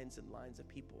and lines and lines of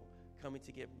people coming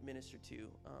to get ministered to.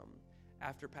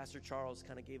 After Pastor Charles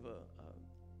kind of gave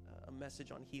a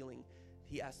message on healing,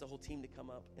 he asked the whole team to come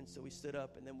up. And so we stood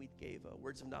up, and then we gave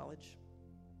words of knowledge.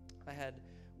 I had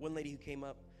one lady who came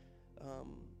up.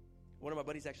 One of my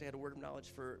buddies actually had a word of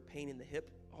knowledge for pain in the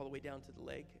hip all the way down to the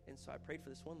leg. And so I prayed for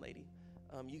this one lady.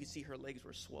 You could see her legs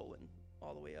were swollen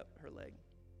all the way up her leg.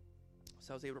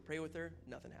 So I was able to pray with her.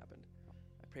 Nothing happened.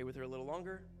 I prayed with her a little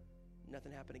longer.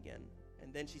 Nothing happened again.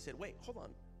 And then she said, wait, hold on.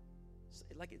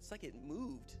 It's like it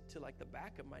moved to like the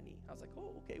back of my knee. I was like,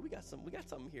 oh, okay, we got something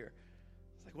here.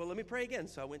 It's like, well, let me pray again.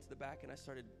 So I went to the back and I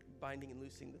started binding and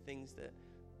loosing the things that,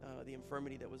 the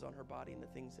infirmity that was on her body and the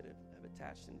things that have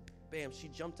attached. And bam, she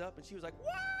jumped up and she was like,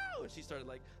 wow! And she started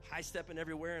like high stepping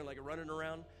everywhere and like running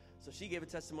around. So she gave a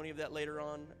testimony of that later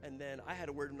on. And then I had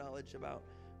a word of knowledge about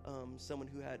someone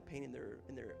who had pain in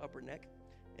their upper neck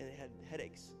and it had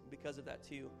headaches because of that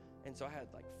too. And so I had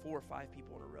like 4 or 5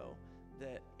 people in a row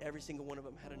that every single one of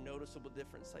them had a noticeable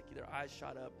difference. Like their eyes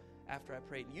shot up after I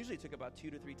prayed. And usually it took about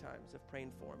 2 to 3 times of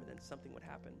praying for them, and then something would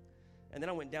happen. And then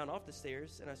I went down off the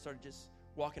stairs and I started just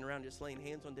walking around, just laying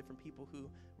hands on different people who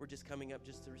were just coming up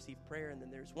just to receive prayer. And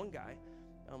then there's one guy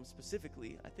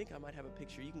specifically, I think I might have a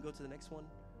picture. You can go to the next one.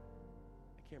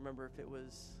 I can't remember if it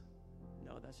was,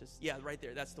 no, that's just, yeah, right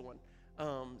there. That's the one.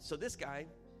 So this guy,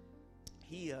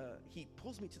 he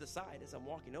pulls me to the side as I'm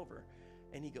walking over,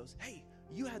 and he goes, hey,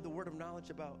 you had the word of knowledge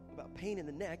about pain in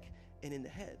the neck and in the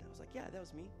head. I was like, yeah, that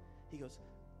was me. He goes,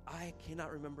 I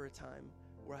cannot remember a time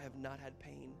where I have not had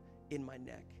pain in my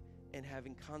neck and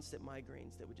having constant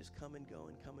migraines that would just come and go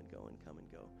and come and go and come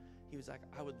and go. He was like,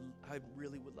 I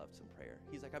really would love some prayer.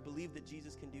 He's like, I believe that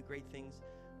Jesus can do great things,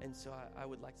 and so I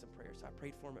would like some prayer. So I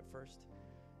prayed for him at first,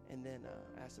 and then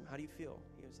asked him, how do you feel?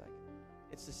 He was like,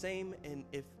 it's the same, and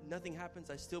if nothing happens,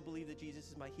 I still believe that Jesus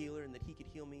is my healer and that he could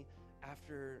heal me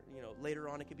after, later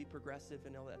on it could be progressive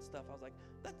and all that stuff. I was like,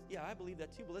 yeah, I believe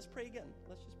that too, but let's pray again.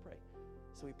 Let's just pray.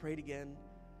 So we prayed again,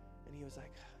 and he was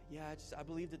like, yeah, I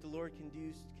believe that the Lord can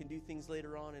do things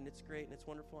later on, and it's great and it's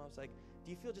wonderful. I was like, do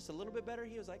you feel just a little bit better?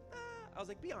 He was like, I was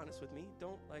like, be honest with me.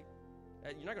 Don't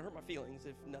you're not gonna hurt my feelings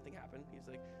if nothing happened. He was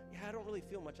like, yeah, I don't really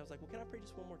feel much. I was like, well, can I pray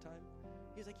just one more time?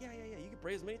 He was like, yeah, you can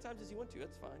pray as many times as you want to.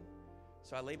 That's fine.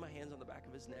 So I laid my hands on the back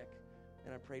of his neck,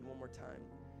 and I prayed one more time.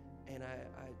 And I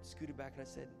scooted back and I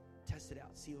said, test it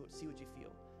out, see what you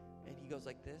feel. And he goes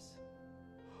like this.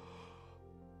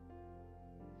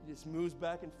 He just moves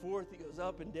back and forth. He goes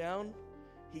up and down.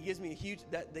 He gives me a huge,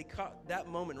 they caught that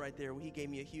moment right there where he gave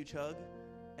me a huge hug,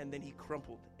 and then he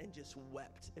crumpled and just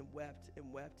wept and wept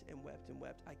and wept and wept and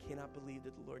wept. I cannot believe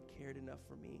that the Lord cared enough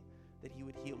for me that he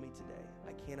would heal me today.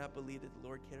 I cannot believe that the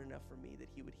Lord cared enough for me that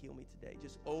he would heal me today.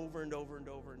 Just over and over and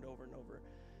over and over and over.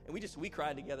 And we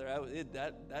cried together.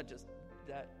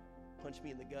 That punched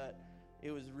me in the gut.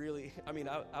 It was really,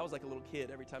 I was like a little kid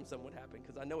every time something would happen,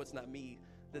 because I know it's not me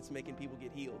that's making people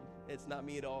get healed. It's not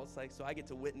me at all. It's like, so I get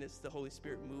to witness the Holy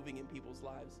Spirit moving in people's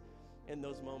lives in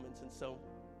those moments. And so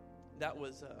that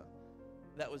was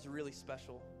really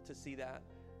special to see that.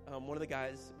 One of the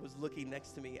guys was looking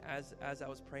next to me as I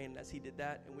was praying, as he did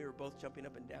that, and we were both jumping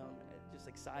up and down, just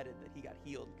excited that he got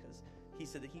healed, because he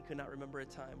said that he could not remember a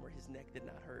time where his neck did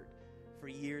not hurt for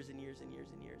years and years and years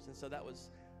and years. And so that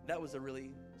was a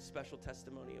really special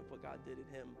testimony of what God did in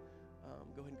him.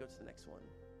 Go ahead and go to the next one.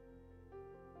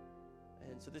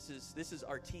 And so this is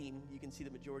our team. You can see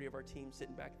the majority of our team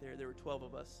sitting back there. There were 12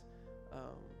 of us.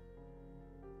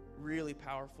 Really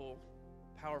powerful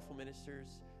ministers.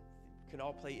 Can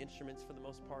all play instruments for the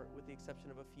most part, with the exception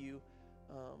of a few.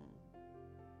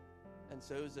 And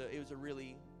so it was a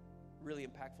really, really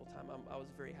impactful time. I was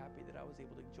very happy that I was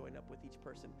able to join up with each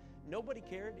person. Nobody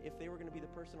cared if they were going to be the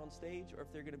person on stage or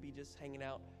if they're going to be just hanging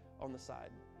out on the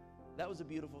side. That was a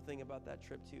beautiful thing about that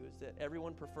trip too, is that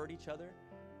everyone preferred each other.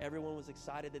 Everyone was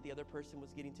excited that the other person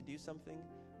was getting to do something.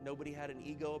 Nobody had an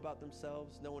ego about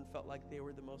themselves. No one felt like they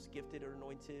were the most gifted or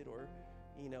anointed or,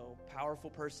 powerful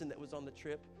person that was on the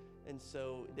trip. And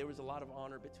so there was a lot of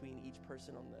honor between each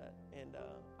person on that. And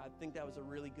I think that was a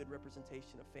really good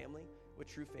representation of family. What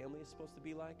true family is supposed to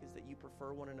be like is that you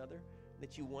prefer one another,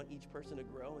 that you want each person to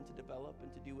grow and to develop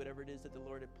and to do whatever it is that the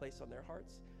Lord had placed on their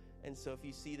hearts. And so if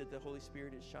you see that the Holy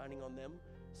Spirit is shining on them,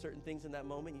 certain things in that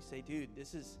moment, you say, dude,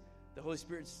 the Holy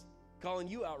Spirit's calling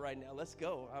you out right now. Let's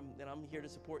go. I'm here to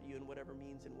support you in whatever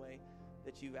means and way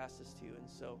that you've asked us to. And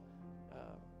so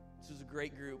this was a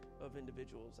great group of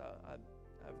individuals.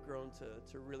 I've grown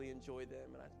to really enjoy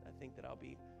them, and I think that I'll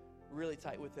be really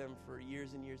tight with them for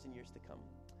years and years and years to come.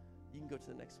 You can go to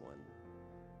the next one.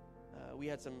 We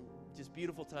had some just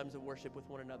beautiful times of worship with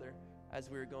one another as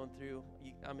we were going through.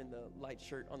 I'm in the light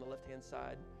shirt on the left-hand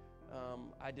side.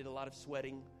 I did a lot of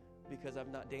sweating because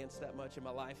I've not danced that much in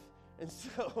my life, and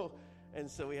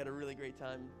so we had a really great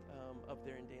time up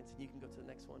there and dancing. You can go to the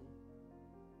next one.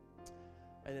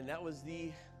 And then that was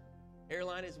the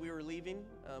airline as we were leaving,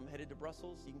 headed to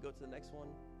Brussels. You can go to the next one.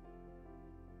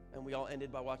 And we all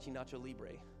ended by watching Nacho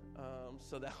Libre.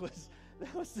 So that was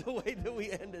the way that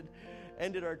we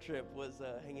ended our trip, was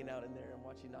hanging out in there and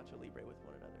watching Nacho Libre with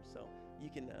one another. So you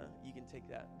can take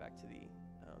that back to the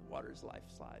Water's Life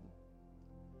slide.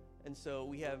 And so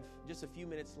we have just a few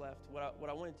minutes left. What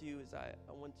I want to do is I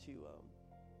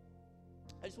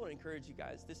just want to encourage you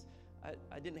guys.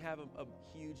 I didn't have a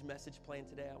huge message planned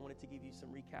today. I wanted to give you some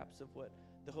recaps of what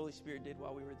the Holy Spirit did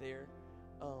while we were there.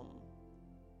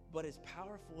 But as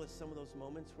powerful as some of those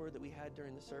moments were that we had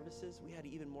during the services, we had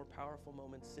even more powerful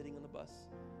moments sitting on the bus,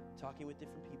 talking with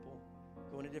different people,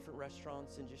 going to different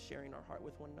restaurants, and just sharing our heart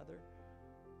with one another.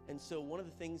 And so one of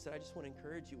the things that I just want to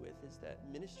encourage you with is that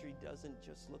ministry doesn't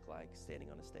just look like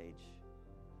standing on a stage.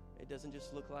 It doesn't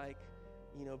just look like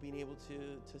being able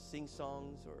to sing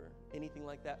songs or anything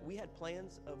like that. We had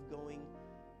plans of going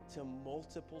to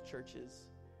multiple churches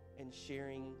and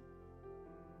sharing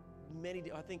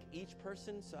I think each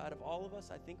person, so out of all of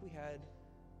us, I think we had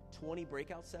 20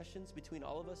 breakout sessions between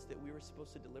all of us that we were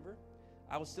supposed to deliver.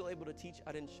 I was still able to teach.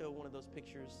 I didn't show one of those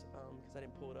pictures because I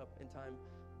didn't pull it up in time,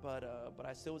 but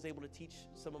I still was able to teach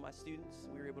some of my students.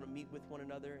 We were able to meet with one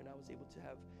another, and I was able to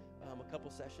have a couple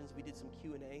sessions. We did some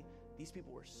Q&A. These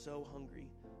people were so hungry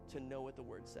to know what the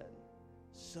Word said.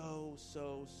 So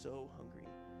hungry.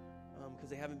 because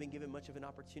they haven't been given much of an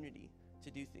opportunity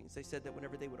to do things. They said that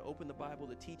whenever they would open the Bible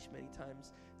to teach, many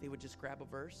times they would just grab a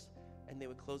verse and they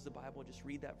would close the Bible, just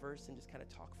read that verse and just kind of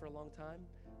talk for a long time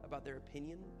about their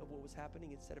opinion of what was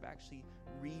happening instead of actually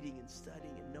reading and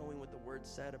studying and knowing what the Word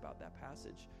said about that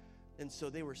passage. And so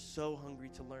they were so hungry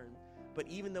to learn. But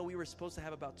even though we were supposed to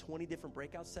have about 20 different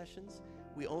breakout sessions,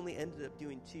 we only ended up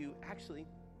doing 2. Actually,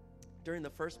 during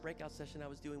the first breakout session I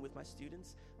was doing with my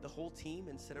students, the whole team,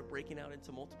 instead of breaking out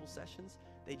into multiple sessions,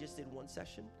 they just did one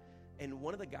session. And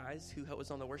one of the guys who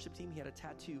was on the worship team, he had a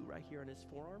tattoo right here on his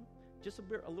forearm, just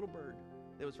a little bird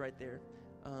that was right there.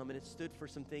 And it stood for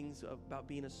some things about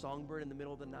being a songbird in the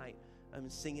middle of the night,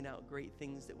 singing out great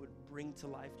things that would bring to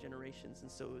life generations. And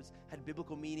so it had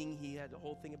biblical meaning. He had the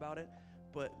whole thing about it.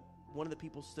 But one of the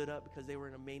people stood up because they were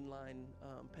in a mainline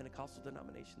Pentecostal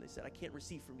denomination. They said, "I can't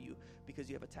receive from you because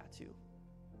you have a tattoo."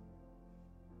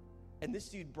 And this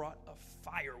dude brought a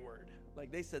fire word.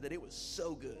 Like, they said that it was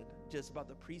so good just about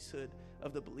the priesthood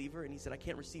of the believer. And he said, "I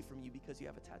can't receive from you because you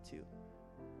have a tattoo."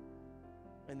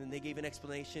 And then they gave an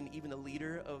explanation. Even the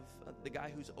leader of the guy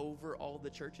who's over all the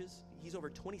churches, he's over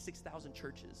 26,000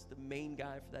 churches. The main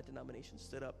guy for that denomination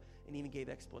stood up and even gave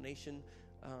explanation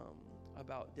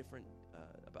about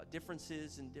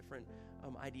differences and different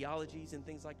ideologies and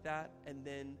things like that. And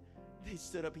then they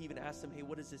stood up. He even asked him, "Hey,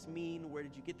 what does this mean? Where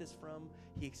did you get this from?"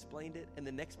 He explained it. And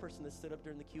the next person that stood up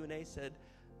during the Q&A said,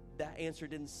 "That answer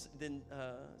didn't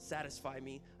satisfy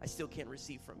me. I still can't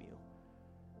receive from you."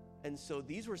 And so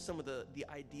these were some of the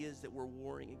ideas that we're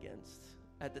warring against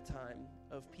at the time,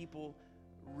 of people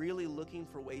really looking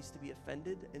for ways to be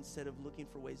offended instead of looking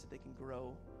for ways that they can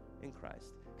grow in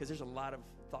Christ. Because there's a lot of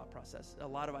thought process, a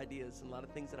lot of ideas, and a lot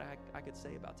of things that I could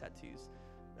say about tattoos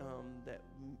that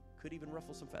could even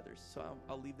ruffle some feathers. So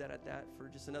I'll leave that at that for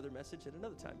just another message at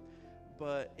another time.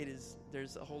 But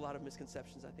there's a whole lot of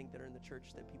misconceptions, I think, that are in the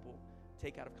church that people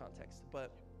take out of context.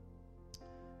 But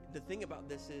the thing about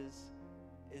this is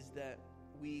that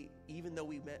even though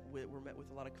we're met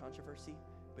with a lot of controversy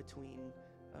between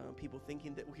people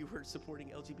thinking that we were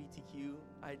supporting LGBTQ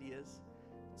ideas,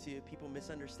 to people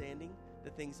misunderstanding the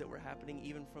things that were happening,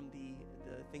 even from the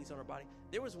things on our body.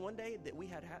 There was one day that we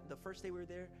had the first day we were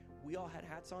there, we all had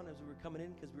hats on as we were coming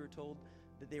in, because we were told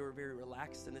that they were very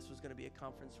relaxed and this was going to be a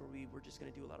conference where we were just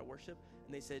going to do a lot of worship.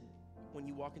 And they said, when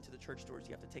you walk into the church doors,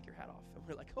 you have to take your hat off. And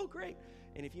we're like, "Oh, great."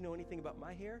 And if you know anything about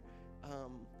my hair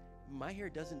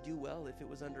doesn't do well if it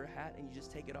was under a hat and you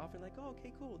just take it off and like, "Oh,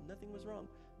 okay, cool, nothing was wrong."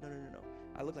 No.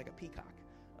 I look like a peacock.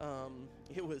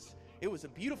 It was a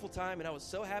beautiful time, and I was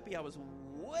so happy. I was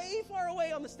way far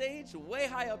away on the stage, way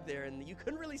high up there, and you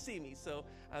couldn't really see me. So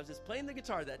I was just playing the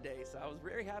guitar that day. So I was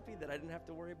very happy that I didn't have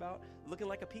to worry about looking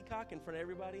like a peacock in front of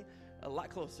everybody, a lot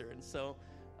closer. And so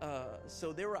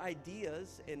there were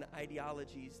ideas and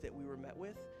ideologies that we were met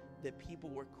with that people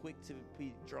were quick to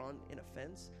be drawn in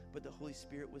offense, but the Holy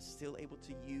Spirit was still able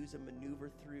to use and maneuver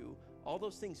through all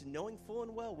those things, knowing full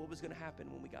and well what was going to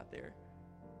happen when we got there.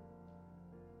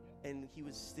 And he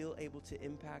was still able to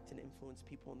impact and influence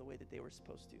people in the way that they were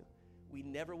supposed to. We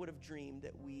never would have dreamed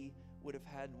that we would have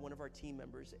had one of our team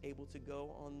members able to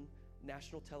go on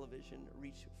national television,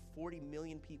 reach 40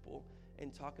 million people,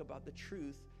 and talk about the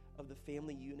truth of the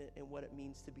family unit and what it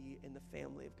means to be in the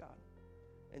family of God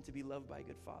and to be loved by a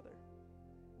good Father.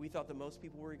 We thought the most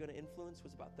people we were going to influence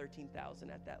was about 13,000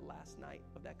 at that last night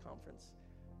of that conference,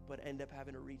 but end up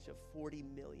having a reach of 40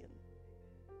 million.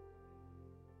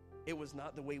 It was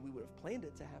not the way we would have planned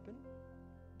it to happen,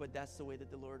 but that's the way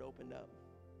that the Lord opened up.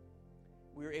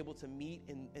 We were able to meet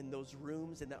in those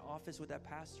rooms, in that office with that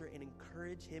pastor, and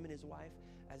encourage him and his wife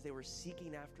as they were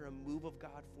seeking after a move of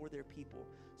God for their people.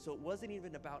 So it wasn't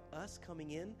even about us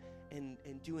coming in and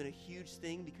doing a huge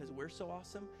thing because we're so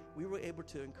awesome. We were able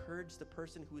to encourage the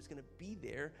person who was going to be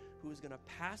there, who was going to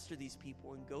pastor these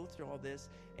people and go through all this,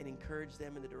 and encourage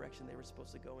them in the direction they were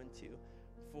supposed to go into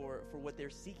for what they're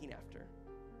seeking after.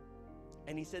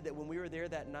 And he said that when we were there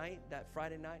that night, that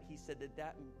Friday night, he said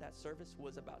that service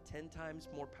was about 10 times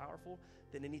more powerful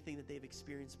than anything that they've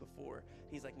experienced before.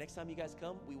 He's like, "Next time you guys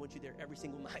come, we want you there every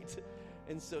single night."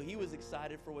 And so he was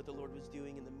excited for what the Lord was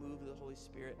doing in the move of the Holy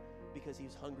Spirit, because he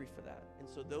was hungry for that. And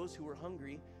so those who were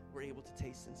hungry were able to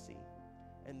taste and see.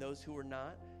 And those who were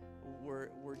not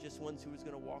were just ones who was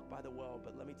going to walk by the well.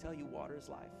 But let me tell you, water is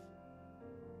life.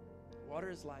 Water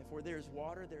is life. Where there's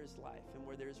water, there's life. And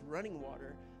where there's running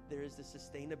water, there is the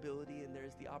sustainability and there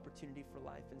is the opportunity for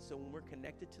life. And so when we're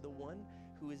connected to the one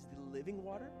who is the living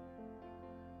water,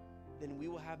 then we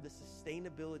will have the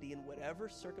sustainability in whatever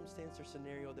circumstance or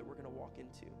scenario that we're going to walk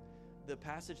into. The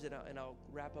passage and I'll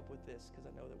wrap up with this because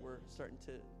I know that we're starting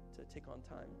to take on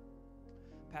time.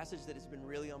 passage that has been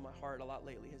really on my heart a lot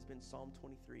lately has been Psalm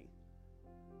 23.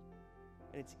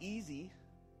 And it's easy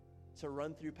to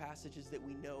run through passages that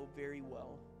we know very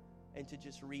well and to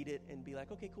just read it and be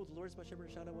like, okay, cool, the Lord is my shepherd,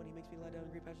 shout out when he makes me lie down in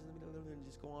green pastures, and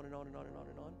just go on and on and on and on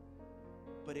and on.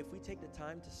 But if we take the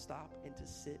time to stop and to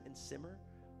sit and simmer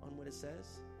on what it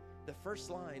says, the first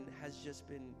line has just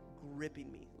been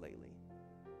gripping me lately.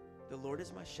 The Lord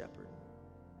is my shepherd.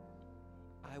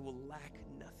 I will lack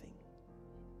nothing.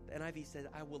 The NIV says,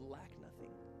 I will lack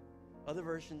nothing. Other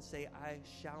versions say, I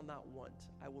shall not want.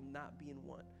 I will not be in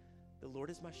want. The Lord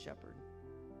is my shepherd.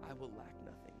 I will lack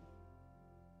nothing.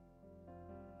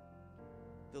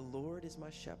 The Lord is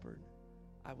my shepherd.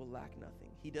 I will lack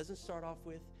nothing. He doesn't start off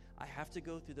with, I have to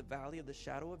go through the valley of the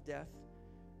shadow of death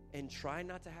and try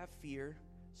not to have fear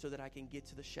so that I can get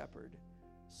to the shepherd,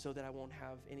 so that I won't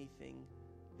have anything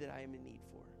that I am in need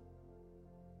for.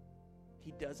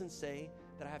 He doesn't say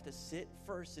that I have to sit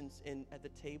first at the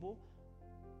table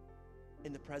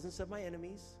in the presence of my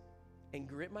enemies and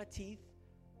grit my teeth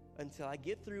until I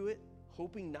get through it,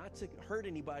 hoping not to hurt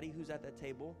anybody who's at that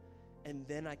table, and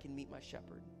then I can meet my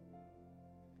shepherd.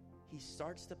 He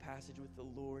starts the passage with, the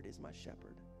Lord is my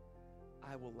shepherd.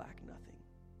 I will lack nothing.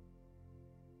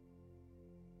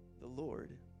 The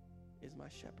Lord is my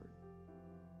shepherd.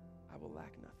 I will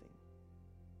lack nothing.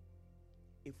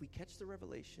 If we catch the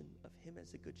revelation of him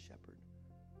as a good shepherd,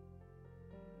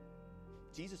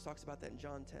 Jesus talks about that in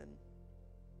John 10.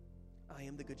 I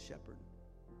am the good shepherd,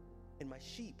 and my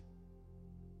sheep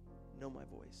know my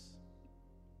voice.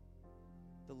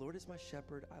 The Lord is my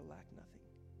shepherd, I lack nothing.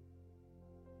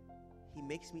 He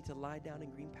makes me to lie down in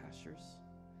green pastures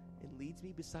and leads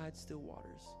me beside still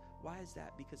waters. Why is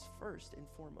that? Because first and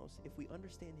foremost, if we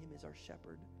understand him as our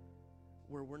shepherd,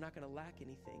 where we're not going to lack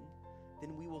anything,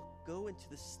 then we will go into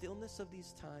the stillness of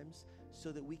these times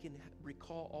so that we can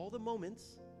recall all the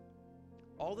moments,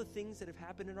 all the things that have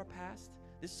happened in our past.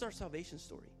 This is our salvation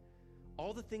story.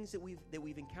 All the things that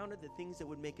we've encountered, the things that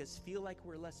would make us feel like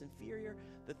we're less inferior,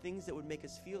 the things that would make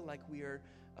us feel like we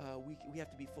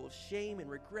have to be full of shame and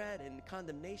regret and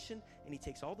condemnation. And he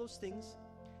takes all those things,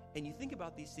 and you think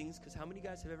about these things, because how many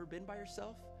guys have ever been by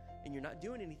yourself and you're not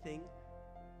doing anything,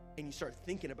 and you start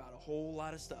thinking about a whole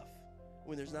lot of stuff?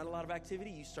 When there's not a lot of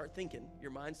activity, you start thinking. Your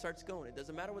mind starts going. It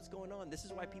doesn't matter what's going on. This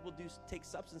is why people do take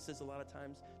substances a lot of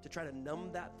times, to try to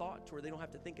numb that thought to where they don't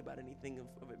have to think about anything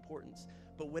of importance.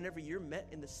 But whenever you're met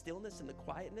in the stillness and the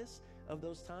quietness of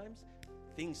those times,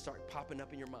 things start popping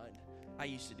up in your mind. I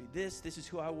used to do this. This is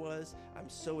who I was. I'm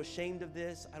so ashamed of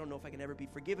this. I don't know if I can ever be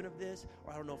forgiven of this,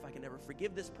 or I don't know if I can ever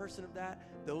forgive this person of that.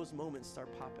 Those moments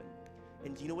start popping.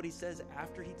 And do you know what he says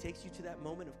after he takes you to that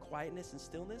moment of quietness and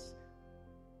stillness?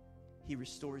 He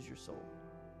restores your soul.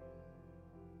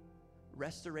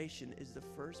 Restoration is the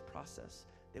first process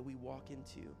that we walk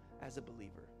into as a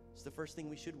believer. It's the first thing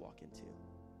we should walk into.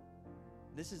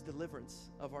 This is deliverance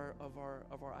of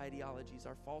our ideologies,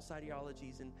 our false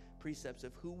ideologies and precepts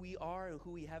of who we are and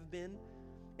who we have been.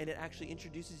 And it actually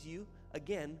introduces you,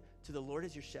 again, to the Lord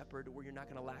as your shepherd, where you're not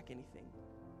going to lack anything.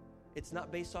 It's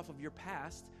not based off of your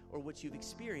past or what you've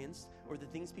experienced or the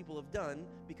things people have done,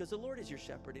 because the Lord is your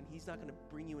shepherd and he's not going to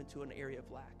bring you into an area of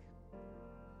lack.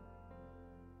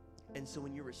 And so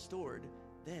when you're restored,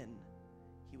 then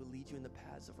he will lead you in the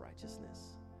paths of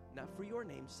righteousness, not for your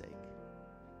name's sake,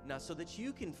 not so that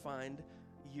you can find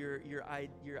your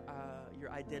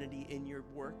identity in your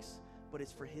works, but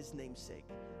it's for his name's sake.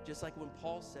 Just like when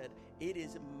Paul said, it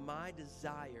is my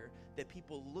desire that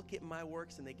people look at my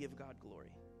works and they give God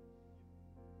glory.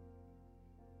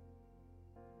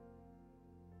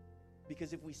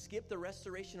 Because if we skip the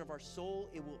restoration of our soul,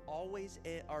 it will always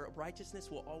our righteousness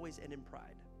will always end in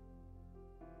pride.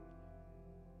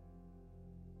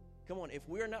 Come on, if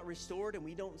we are not restored and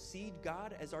we don't see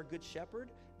God as our good shepherd,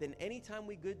 then anytime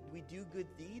we do good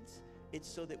deeds, it's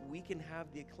so that we can have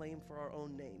the acclaim for our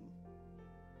own name.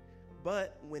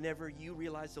 But whenever you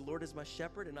realize the Lord is my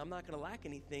shepherd and I'm not going to lack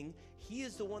anything, he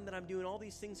is the one that I'm doing all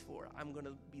these things for. I'm going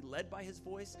to be led by his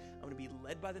voice. I'm going to be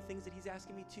led by the things that he's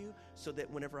asking me to, so that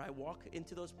whenever I walk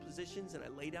into those positions and I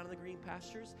lay down in the green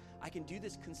pastures, I can do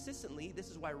this consistently. This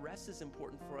is why rest is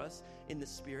important for us in the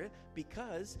spirit,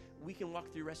 because we can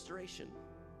walk through restoration.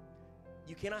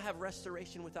 You cannot have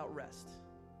restoration without rest.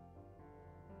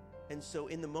 And so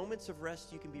in the moments of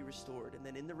rest, you can be restored. And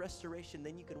then in the restoration,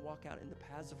 then you can walk out in the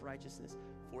paths of righteousness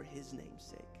for his name's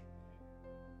sake.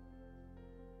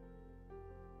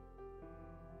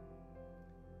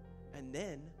 And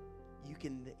then you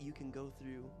can go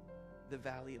through the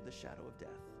valley of the shadow of death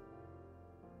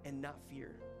and not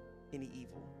fear any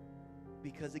evil.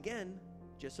 Because again,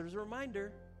 just as a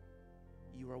reminder,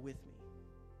 you are with me.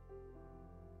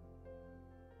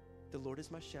 The Lord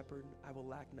is my shepherd. I will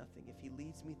lack nothing. If he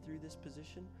leads me through this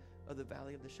position of the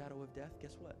valley of the shadow of death,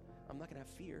 guess what? I'm not going to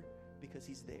have fear because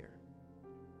he's there.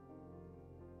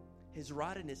 His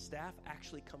rod and his staff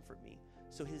actually comfort me.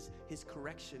 So his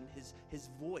correction, his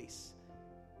voice,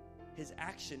 his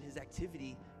action, his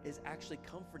activity is actually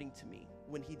comforting to me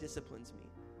when he disciplines me.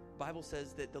 Bible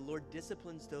says that the Lord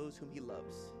disciplines those whom he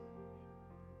loves.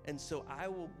 And so I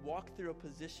will walk through a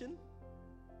position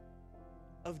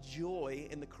of joy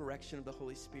in the correction of the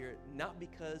Holy Spirit, not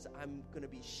because I'm going to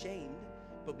be shamed,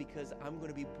 but because I'm going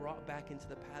to be brought back into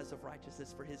the paths of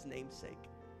righteousness for his name's sake.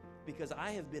 Because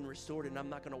I have been restored and I'm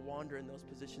not going to wander in those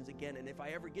positions again. And if I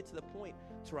ever get to the point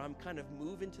to where I'm kind of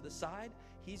moving to the side,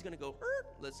 he's going to go,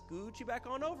 let's scoot you back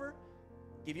on over.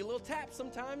 Give you a little tap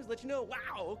sometimes, let you know,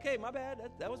 wow, okay, my bad,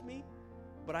 that was me.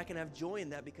 But I can have joy in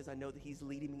that because I know that he's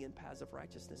leading me in paths of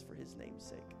righteousness for his name's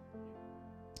sake.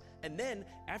 And then,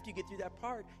 after you get through that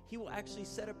part, he will actually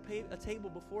set a table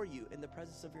before you in the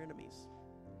presence of your enemies.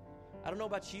 I don't know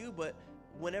about you, but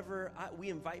whenever we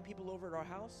invite people over at our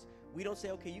house, we don't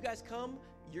say, okay, you guys come,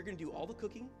 you're going to do all the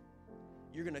cooking,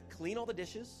 you're going to clean all the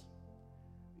dishes,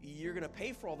 you're going to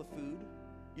pay for all the food,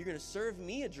 you're going to serve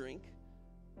me a drink,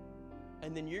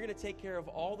 and then you're going to take care of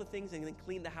all the things and then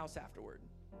clean the house afterward.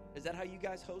 Is that how you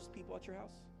guys host people at your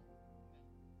house?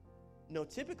 No,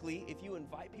 typically, if you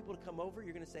invite people to come over,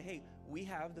 you're going to say, hey, we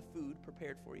have the food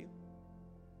prepared for you.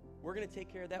 We're going to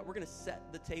take care of that. We're going to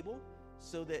set the table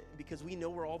so that, because we know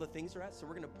where all the things are at, so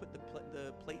we're going to put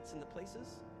the plates in the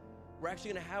places. We're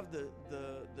actually going to have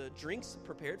the drinks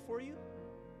prepared for you.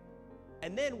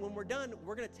 And then when we're done,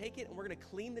 we're going to take it and we're going to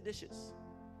clean the dishes.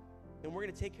 And we're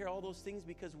going to take care of all those things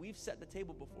because we've set the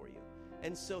table before you.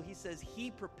 And so he says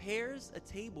he prepares a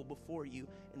table before you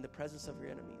in the presence of your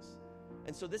enemies.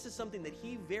 And so this is something that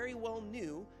he very well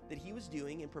knew that he was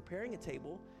doing in preparing a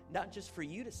table, not just for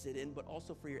you to sit in, but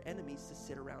also for your enemies to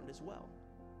sit around as well.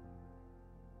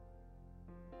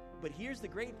 But here's the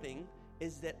great thing,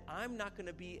 is that I'm not going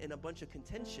to be in a bunch of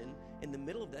contention in the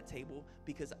middle of that table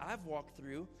because I've walked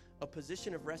through a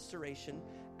position of restoration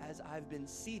as I've been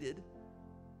seated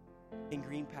in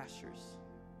green pastures,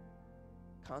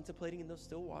 contemplating in those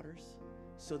still waters,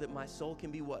 so that my soul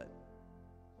can be what?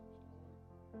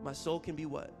 My soul can be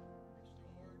what?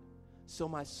 Restored. So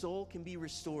my soul can be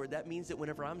restored. That means that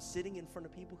whenever I'm sitting in front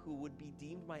of people who would be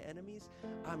deemed my enemies,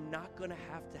 I'm not going to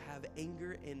have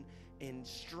anger and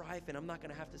strife, and I'm not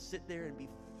going to have to sit there and be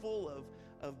full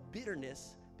of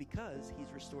bitterness because he's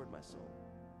restored my soul.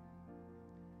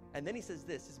 And then he says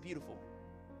this is beautiful.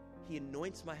 He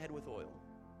anoints my head with oil.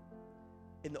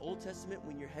 In the Old Testament,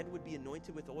 when your head would be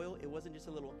anointed with oil, it wasn't just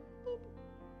a little boop.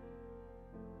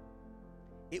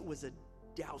 It was a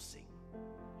dousing,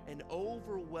 an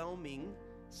overwhelming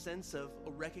sense of a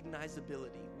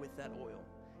recognizability with that oil.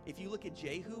 If you look at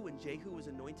Jehu, when Jehu was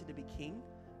anointed to be king,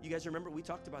 you guys remember we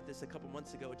talked about this a couple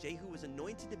months ago. Jehu was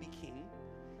anointed to be king.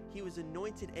 He was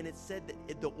anointed, and it said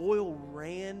that the oil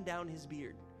ran down his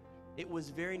beard. It was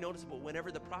very noticeable.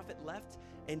 Whenever the prophet left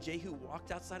and Jehu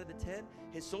walked outside of the tent,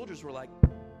 his soldiers were like,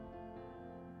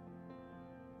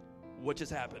 what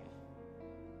just happened?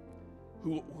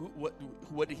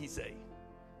 What did he say?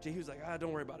 Jehu's like,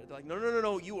 don't worry about it. They're like,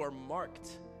 no, you are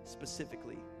marked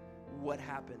specifically what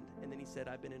happened. And then he said,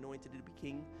 I've been anointed to be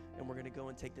king, and we're going to go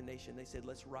and take the nation. They said,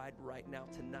 let's ride right now,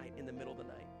 tonight, in the middle of the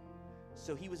night.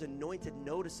 So he was anointed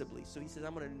noticeably. So he says,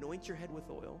 I'm going to anoint your head with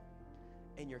oil,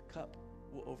 and your cup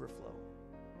will overflow.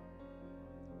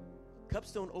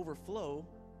 Cups don't overflow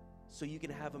so you can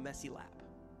have a messy lap.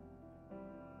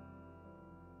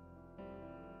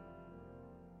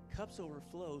 Cups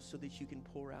overflow so that you can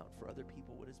pour out for other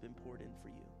people what has been poured in for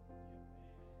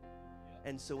you.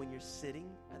 And so when you're sitting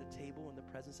at a table in the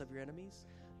presence of your enemies,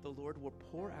 the Lord will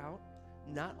pour out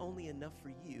not only enough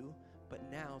for you, but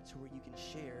now to where you can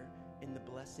share in the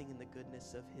blessing and the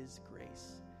goodness of his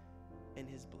grace and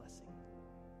his blessing.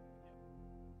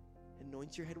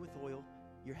 Anoints your head with oil.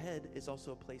 Your head is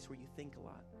also a place where you think a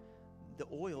lot. The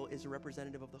oil is a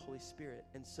representative of the Holy Spirit,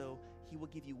 and so he will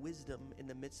give you wisdom in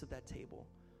the midst of that table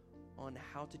on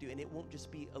how to do, and it won't just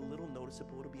be a little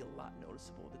noticeable, it'll be a lot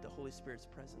noticeable that the Holy Spirit's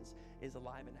presence is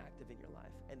alive and active in your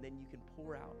life, and then you can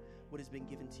pour out what has been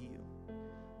given to you.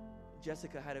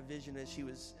 Jessica had a vision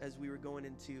as we were going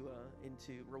into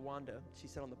Rwanda. She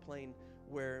sat on the plane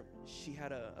where she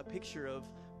had a picture of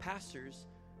pastors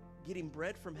getting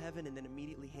bread from heaven and then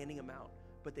immediately handing them out,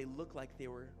 but they looked like they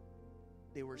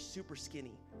were super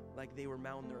skinny, like they were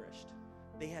malnourished.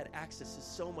 They had access to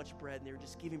so much bread, and they were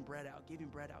just giving bread out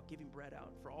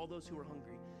for all those who were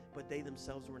hungry, but they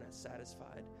themselves were not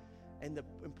satisfied. And the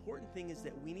important thing is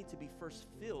that we need to be first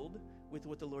filled with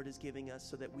what the Lord is giving us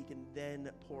so that we can then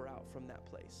pour out from that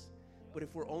place. But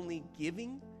if we're only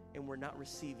giving and we're not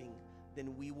receiving,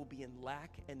 then we will be in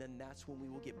lack, and then that's when we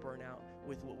will get burnt out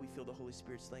with what we feel the Holy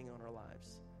Spirit's laying on our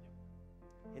lives.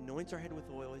 Anoint our head with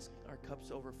oil as our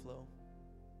cups overflow.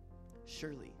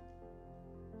 Surely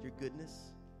your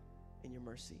goodness and your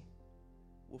mercy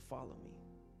will follow me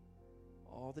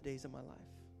all the days of my life.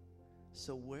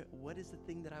 So what is the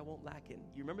thing that I won't lack in?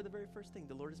 You remember the very first thing,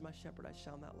 the Lord is my shepherd, I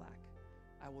shall not lack.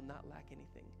 I will not lack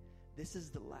anything. This is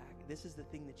the lack. This is the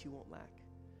thing that you won't lack.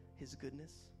 His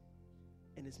goodness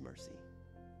and his mercy.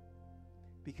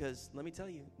 Because let me tell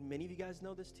you, many of you guys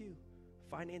know this too.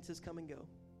 Finances come and go.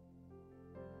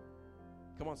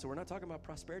 Come on, so we're not talking about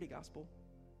prosperity gospel.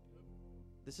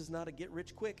 This is not a get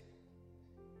rich quick.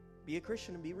 Be a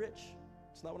Christian and be rich.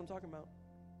 It's not what I'm talking about.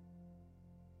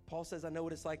 Paul says, I know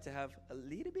what it's like to have a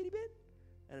little bitty bit,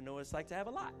 and I know what it's like to have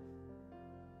a lot.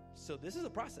 So this is a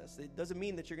process. It doesn't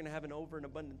mean that you're going to have an over and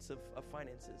abundance of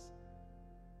finances.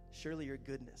 Surely your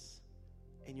goodness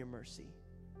and your mercy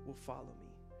will follow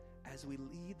me as we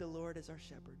lead the Lord as our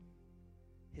shepherd.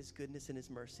 His goodness and his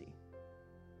mercy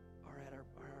are at our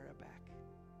back,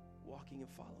 walking and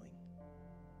following.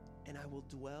 And I will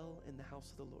dwell in the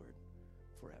house of the Lord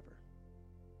forever.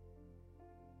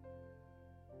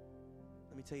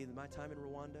 Let me tell you that my time in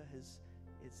Rwanda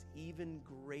it's even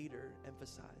greater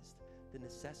emphasized the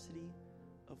necessity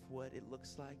of what it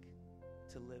looks like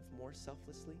to live more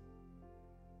selflessly,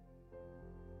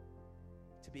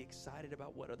 to be excited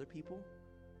about what other people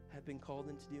have been called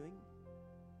into doing,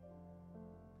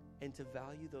 and to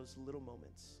value those little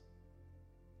moments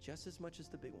just as much as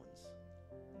the big ones,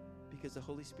 because the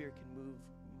Holy Spirit can move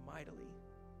mightily,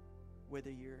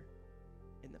 whether you're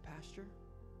in the pasture,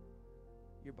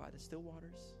 you're by the still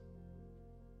waters,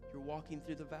 you're walking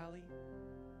through the valley,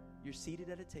 you're seated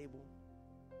at a table,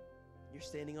 you're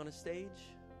standing on a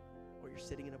stage, or you're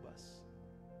sitting in a bus.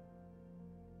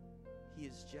 He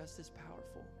is just as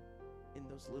powerful in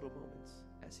those little moments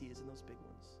as he is in those big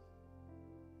ones.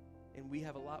 And we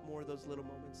have a lot more of those little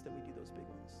moments than we do those big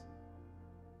ones.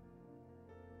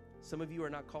 Some of you are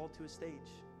not called to a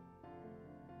stage.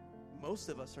 Most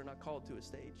of us are not called to a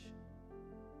stage.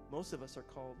 Most of us are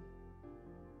called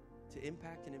to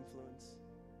impact and influence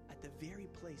at the very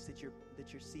place that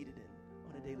you're seated in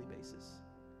on a daily basis.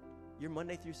 Your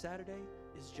Monday through Saturday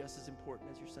is just as important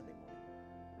as your Sunday morning.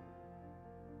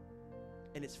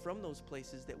 And it's from those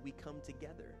places that we come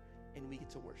together and we get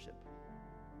to worship.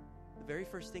 The very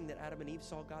first thing that Adam and Eve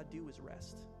saw God do was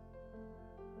rest.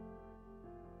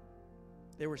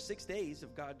 There were 6 days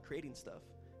of God creating stuff.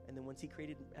 And then once he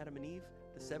created Adam and Eve,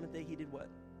 the 7th day he did what?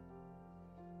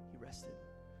 He rested.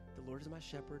 The Lord is my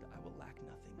shepherd, I will lack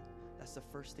nothing. That's the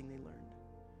first thing they learned,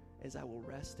 is I will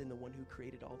rest in the one who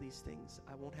created all these things.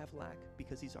 I won't have lack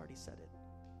because he's already said it.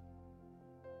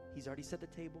 He's already set the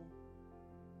table.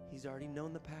 He's already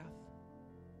known the path.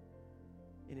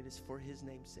 And it is for his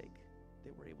name's sake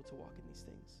that we're able to walk in these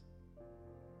things.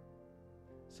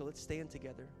 So let's stand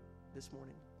together this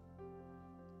morning.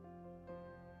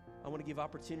 I want to give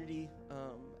opportunity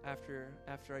after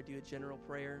I do a general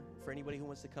prayer for anybody who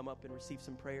wants to come up and receive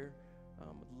some prayer.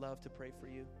 Would love to pray for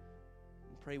you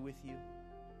and pray with you.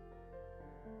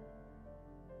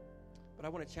 But I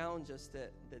want to challenge us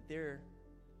that there,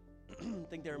 I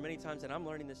think there are many times, and I'm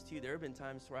learning this too, there have been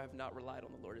times where I have not relied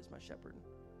on the Lord as my shepherd.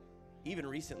 Even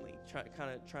recently,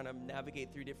 trying to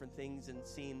navigate through different things and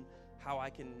seeing how I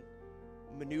can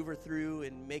maneuver through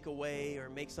and make a way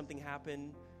or make something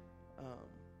happen.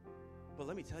 But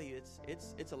let me tell you,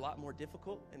 it's a lot more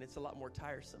difficult and it's a lot more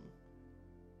tiresome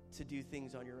to do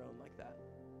things on your own like that.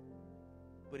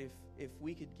 But if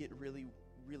we could get really,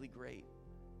 really great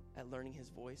at learning his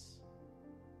voice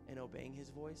and obeying his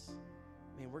voice,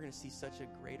 man, we're going to see such a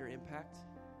greater impact,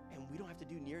 and we don't have to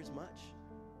do near as much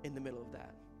in the middle of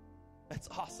that. That's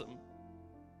awesome.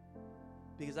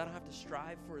 Because I don't have to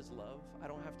strive for his love. I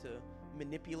don't have to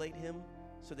manipulate him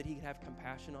so that he can have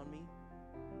compassion on me.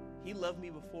 He loved me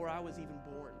before I was even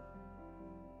born.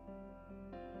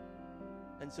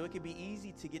 And so it can be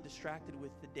easy to get distracted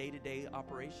with the day-to-day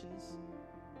operations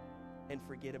and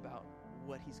forget about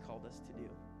what he's called us to do.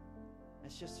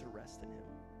 That's just to rest in him,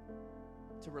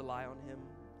 to rely on him,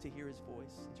 to hear his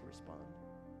voice, and to respond.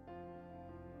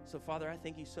 So, Father, I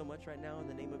thank you so much right now in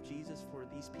the name of Jesus for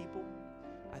these people.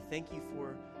 I thank you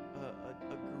for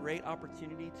a great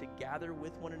opportunity to gather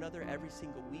with one another every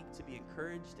single week, to be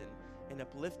encouraged and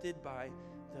uplifted by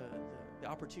the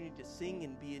opportunity to sing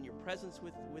and be in your presence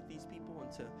with these people,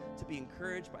 and to be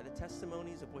encouraged by the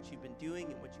testimonies of what you've been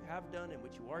doing and what you have done and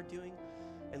what you are doing.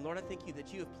 And Lord, I thank you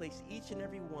that you have placed each and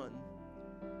every one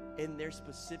in their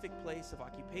specific place of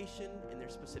occupation, in their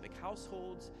specific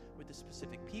households, with the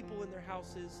specific people in their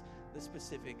houses, the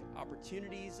specific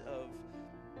opportunities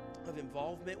of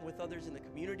involvement with others in the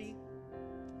community.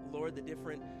 Lord, the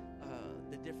different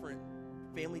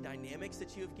family dynamics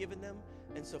that you have given them.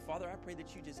 And so, Father, I pray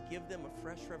that you just give them a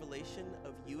fresh revelation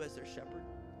of you as their shepherd.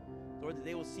 Lord, that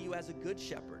they will see you as a good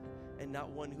shepherd and not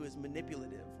one who is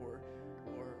manipulative or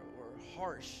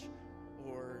harsh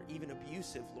or even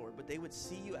abusive, Lord, but they would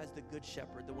see you as the good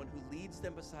shepherd, the one who leads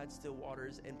them beside still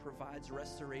waters and provides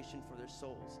restoration for their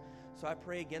souls. So I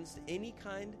pray against any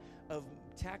kind of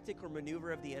tactic or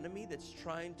maneuver of the enemy that's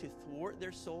trying to thwart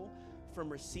their soul from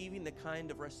receiving the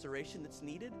kind of restoration that's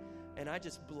needed. And I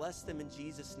just bless them in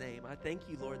Jesus' name. I thank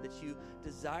you, Lord, that you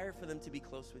desire for them to be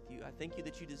close with you. I thank you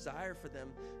that you desire for them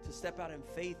to step out in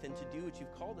faith and to do what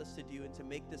you've called us to do and to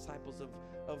make disciples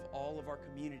of all of our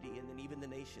community and then even the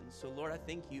nations. So, Lord, I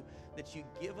thank you that you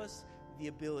give us the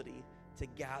ability to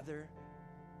gather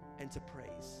and to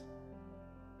praise.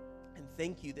 And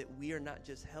thank you that we are not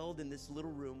just held in this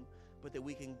little room, but that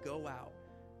we can go out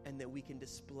and that we can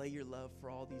display your love for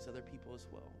all these other people as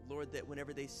well. Lord, that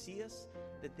whenever they see us,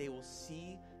 that they will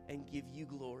see and give you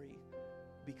glory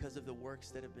because of the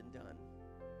works that have been done.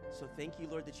 So thank you,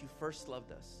 Lord, that you first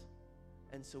loved us.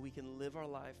 And so we can live our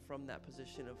life from that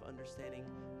position of understanding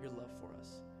your love for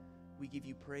us. We give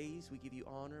you praise, we give you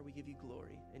honor, we give you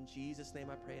glory. In Jesus'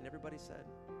 name I pray. And everybody said,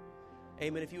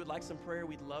 amen. If you would like some prayer,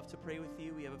 we'd love to pray with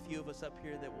you. We have a few of us up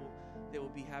here that will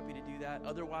be happy to do that.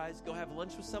 Otherwise, go have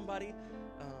lunch with somebody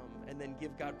and then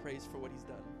give God praise for what he's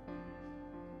done.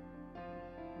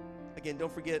 Again,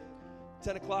 don't forget,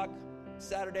 10 o'clock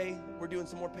Saturday, we're doing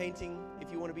some more painting.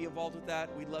 If you want to be involved with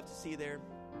that, we'd love to see you there.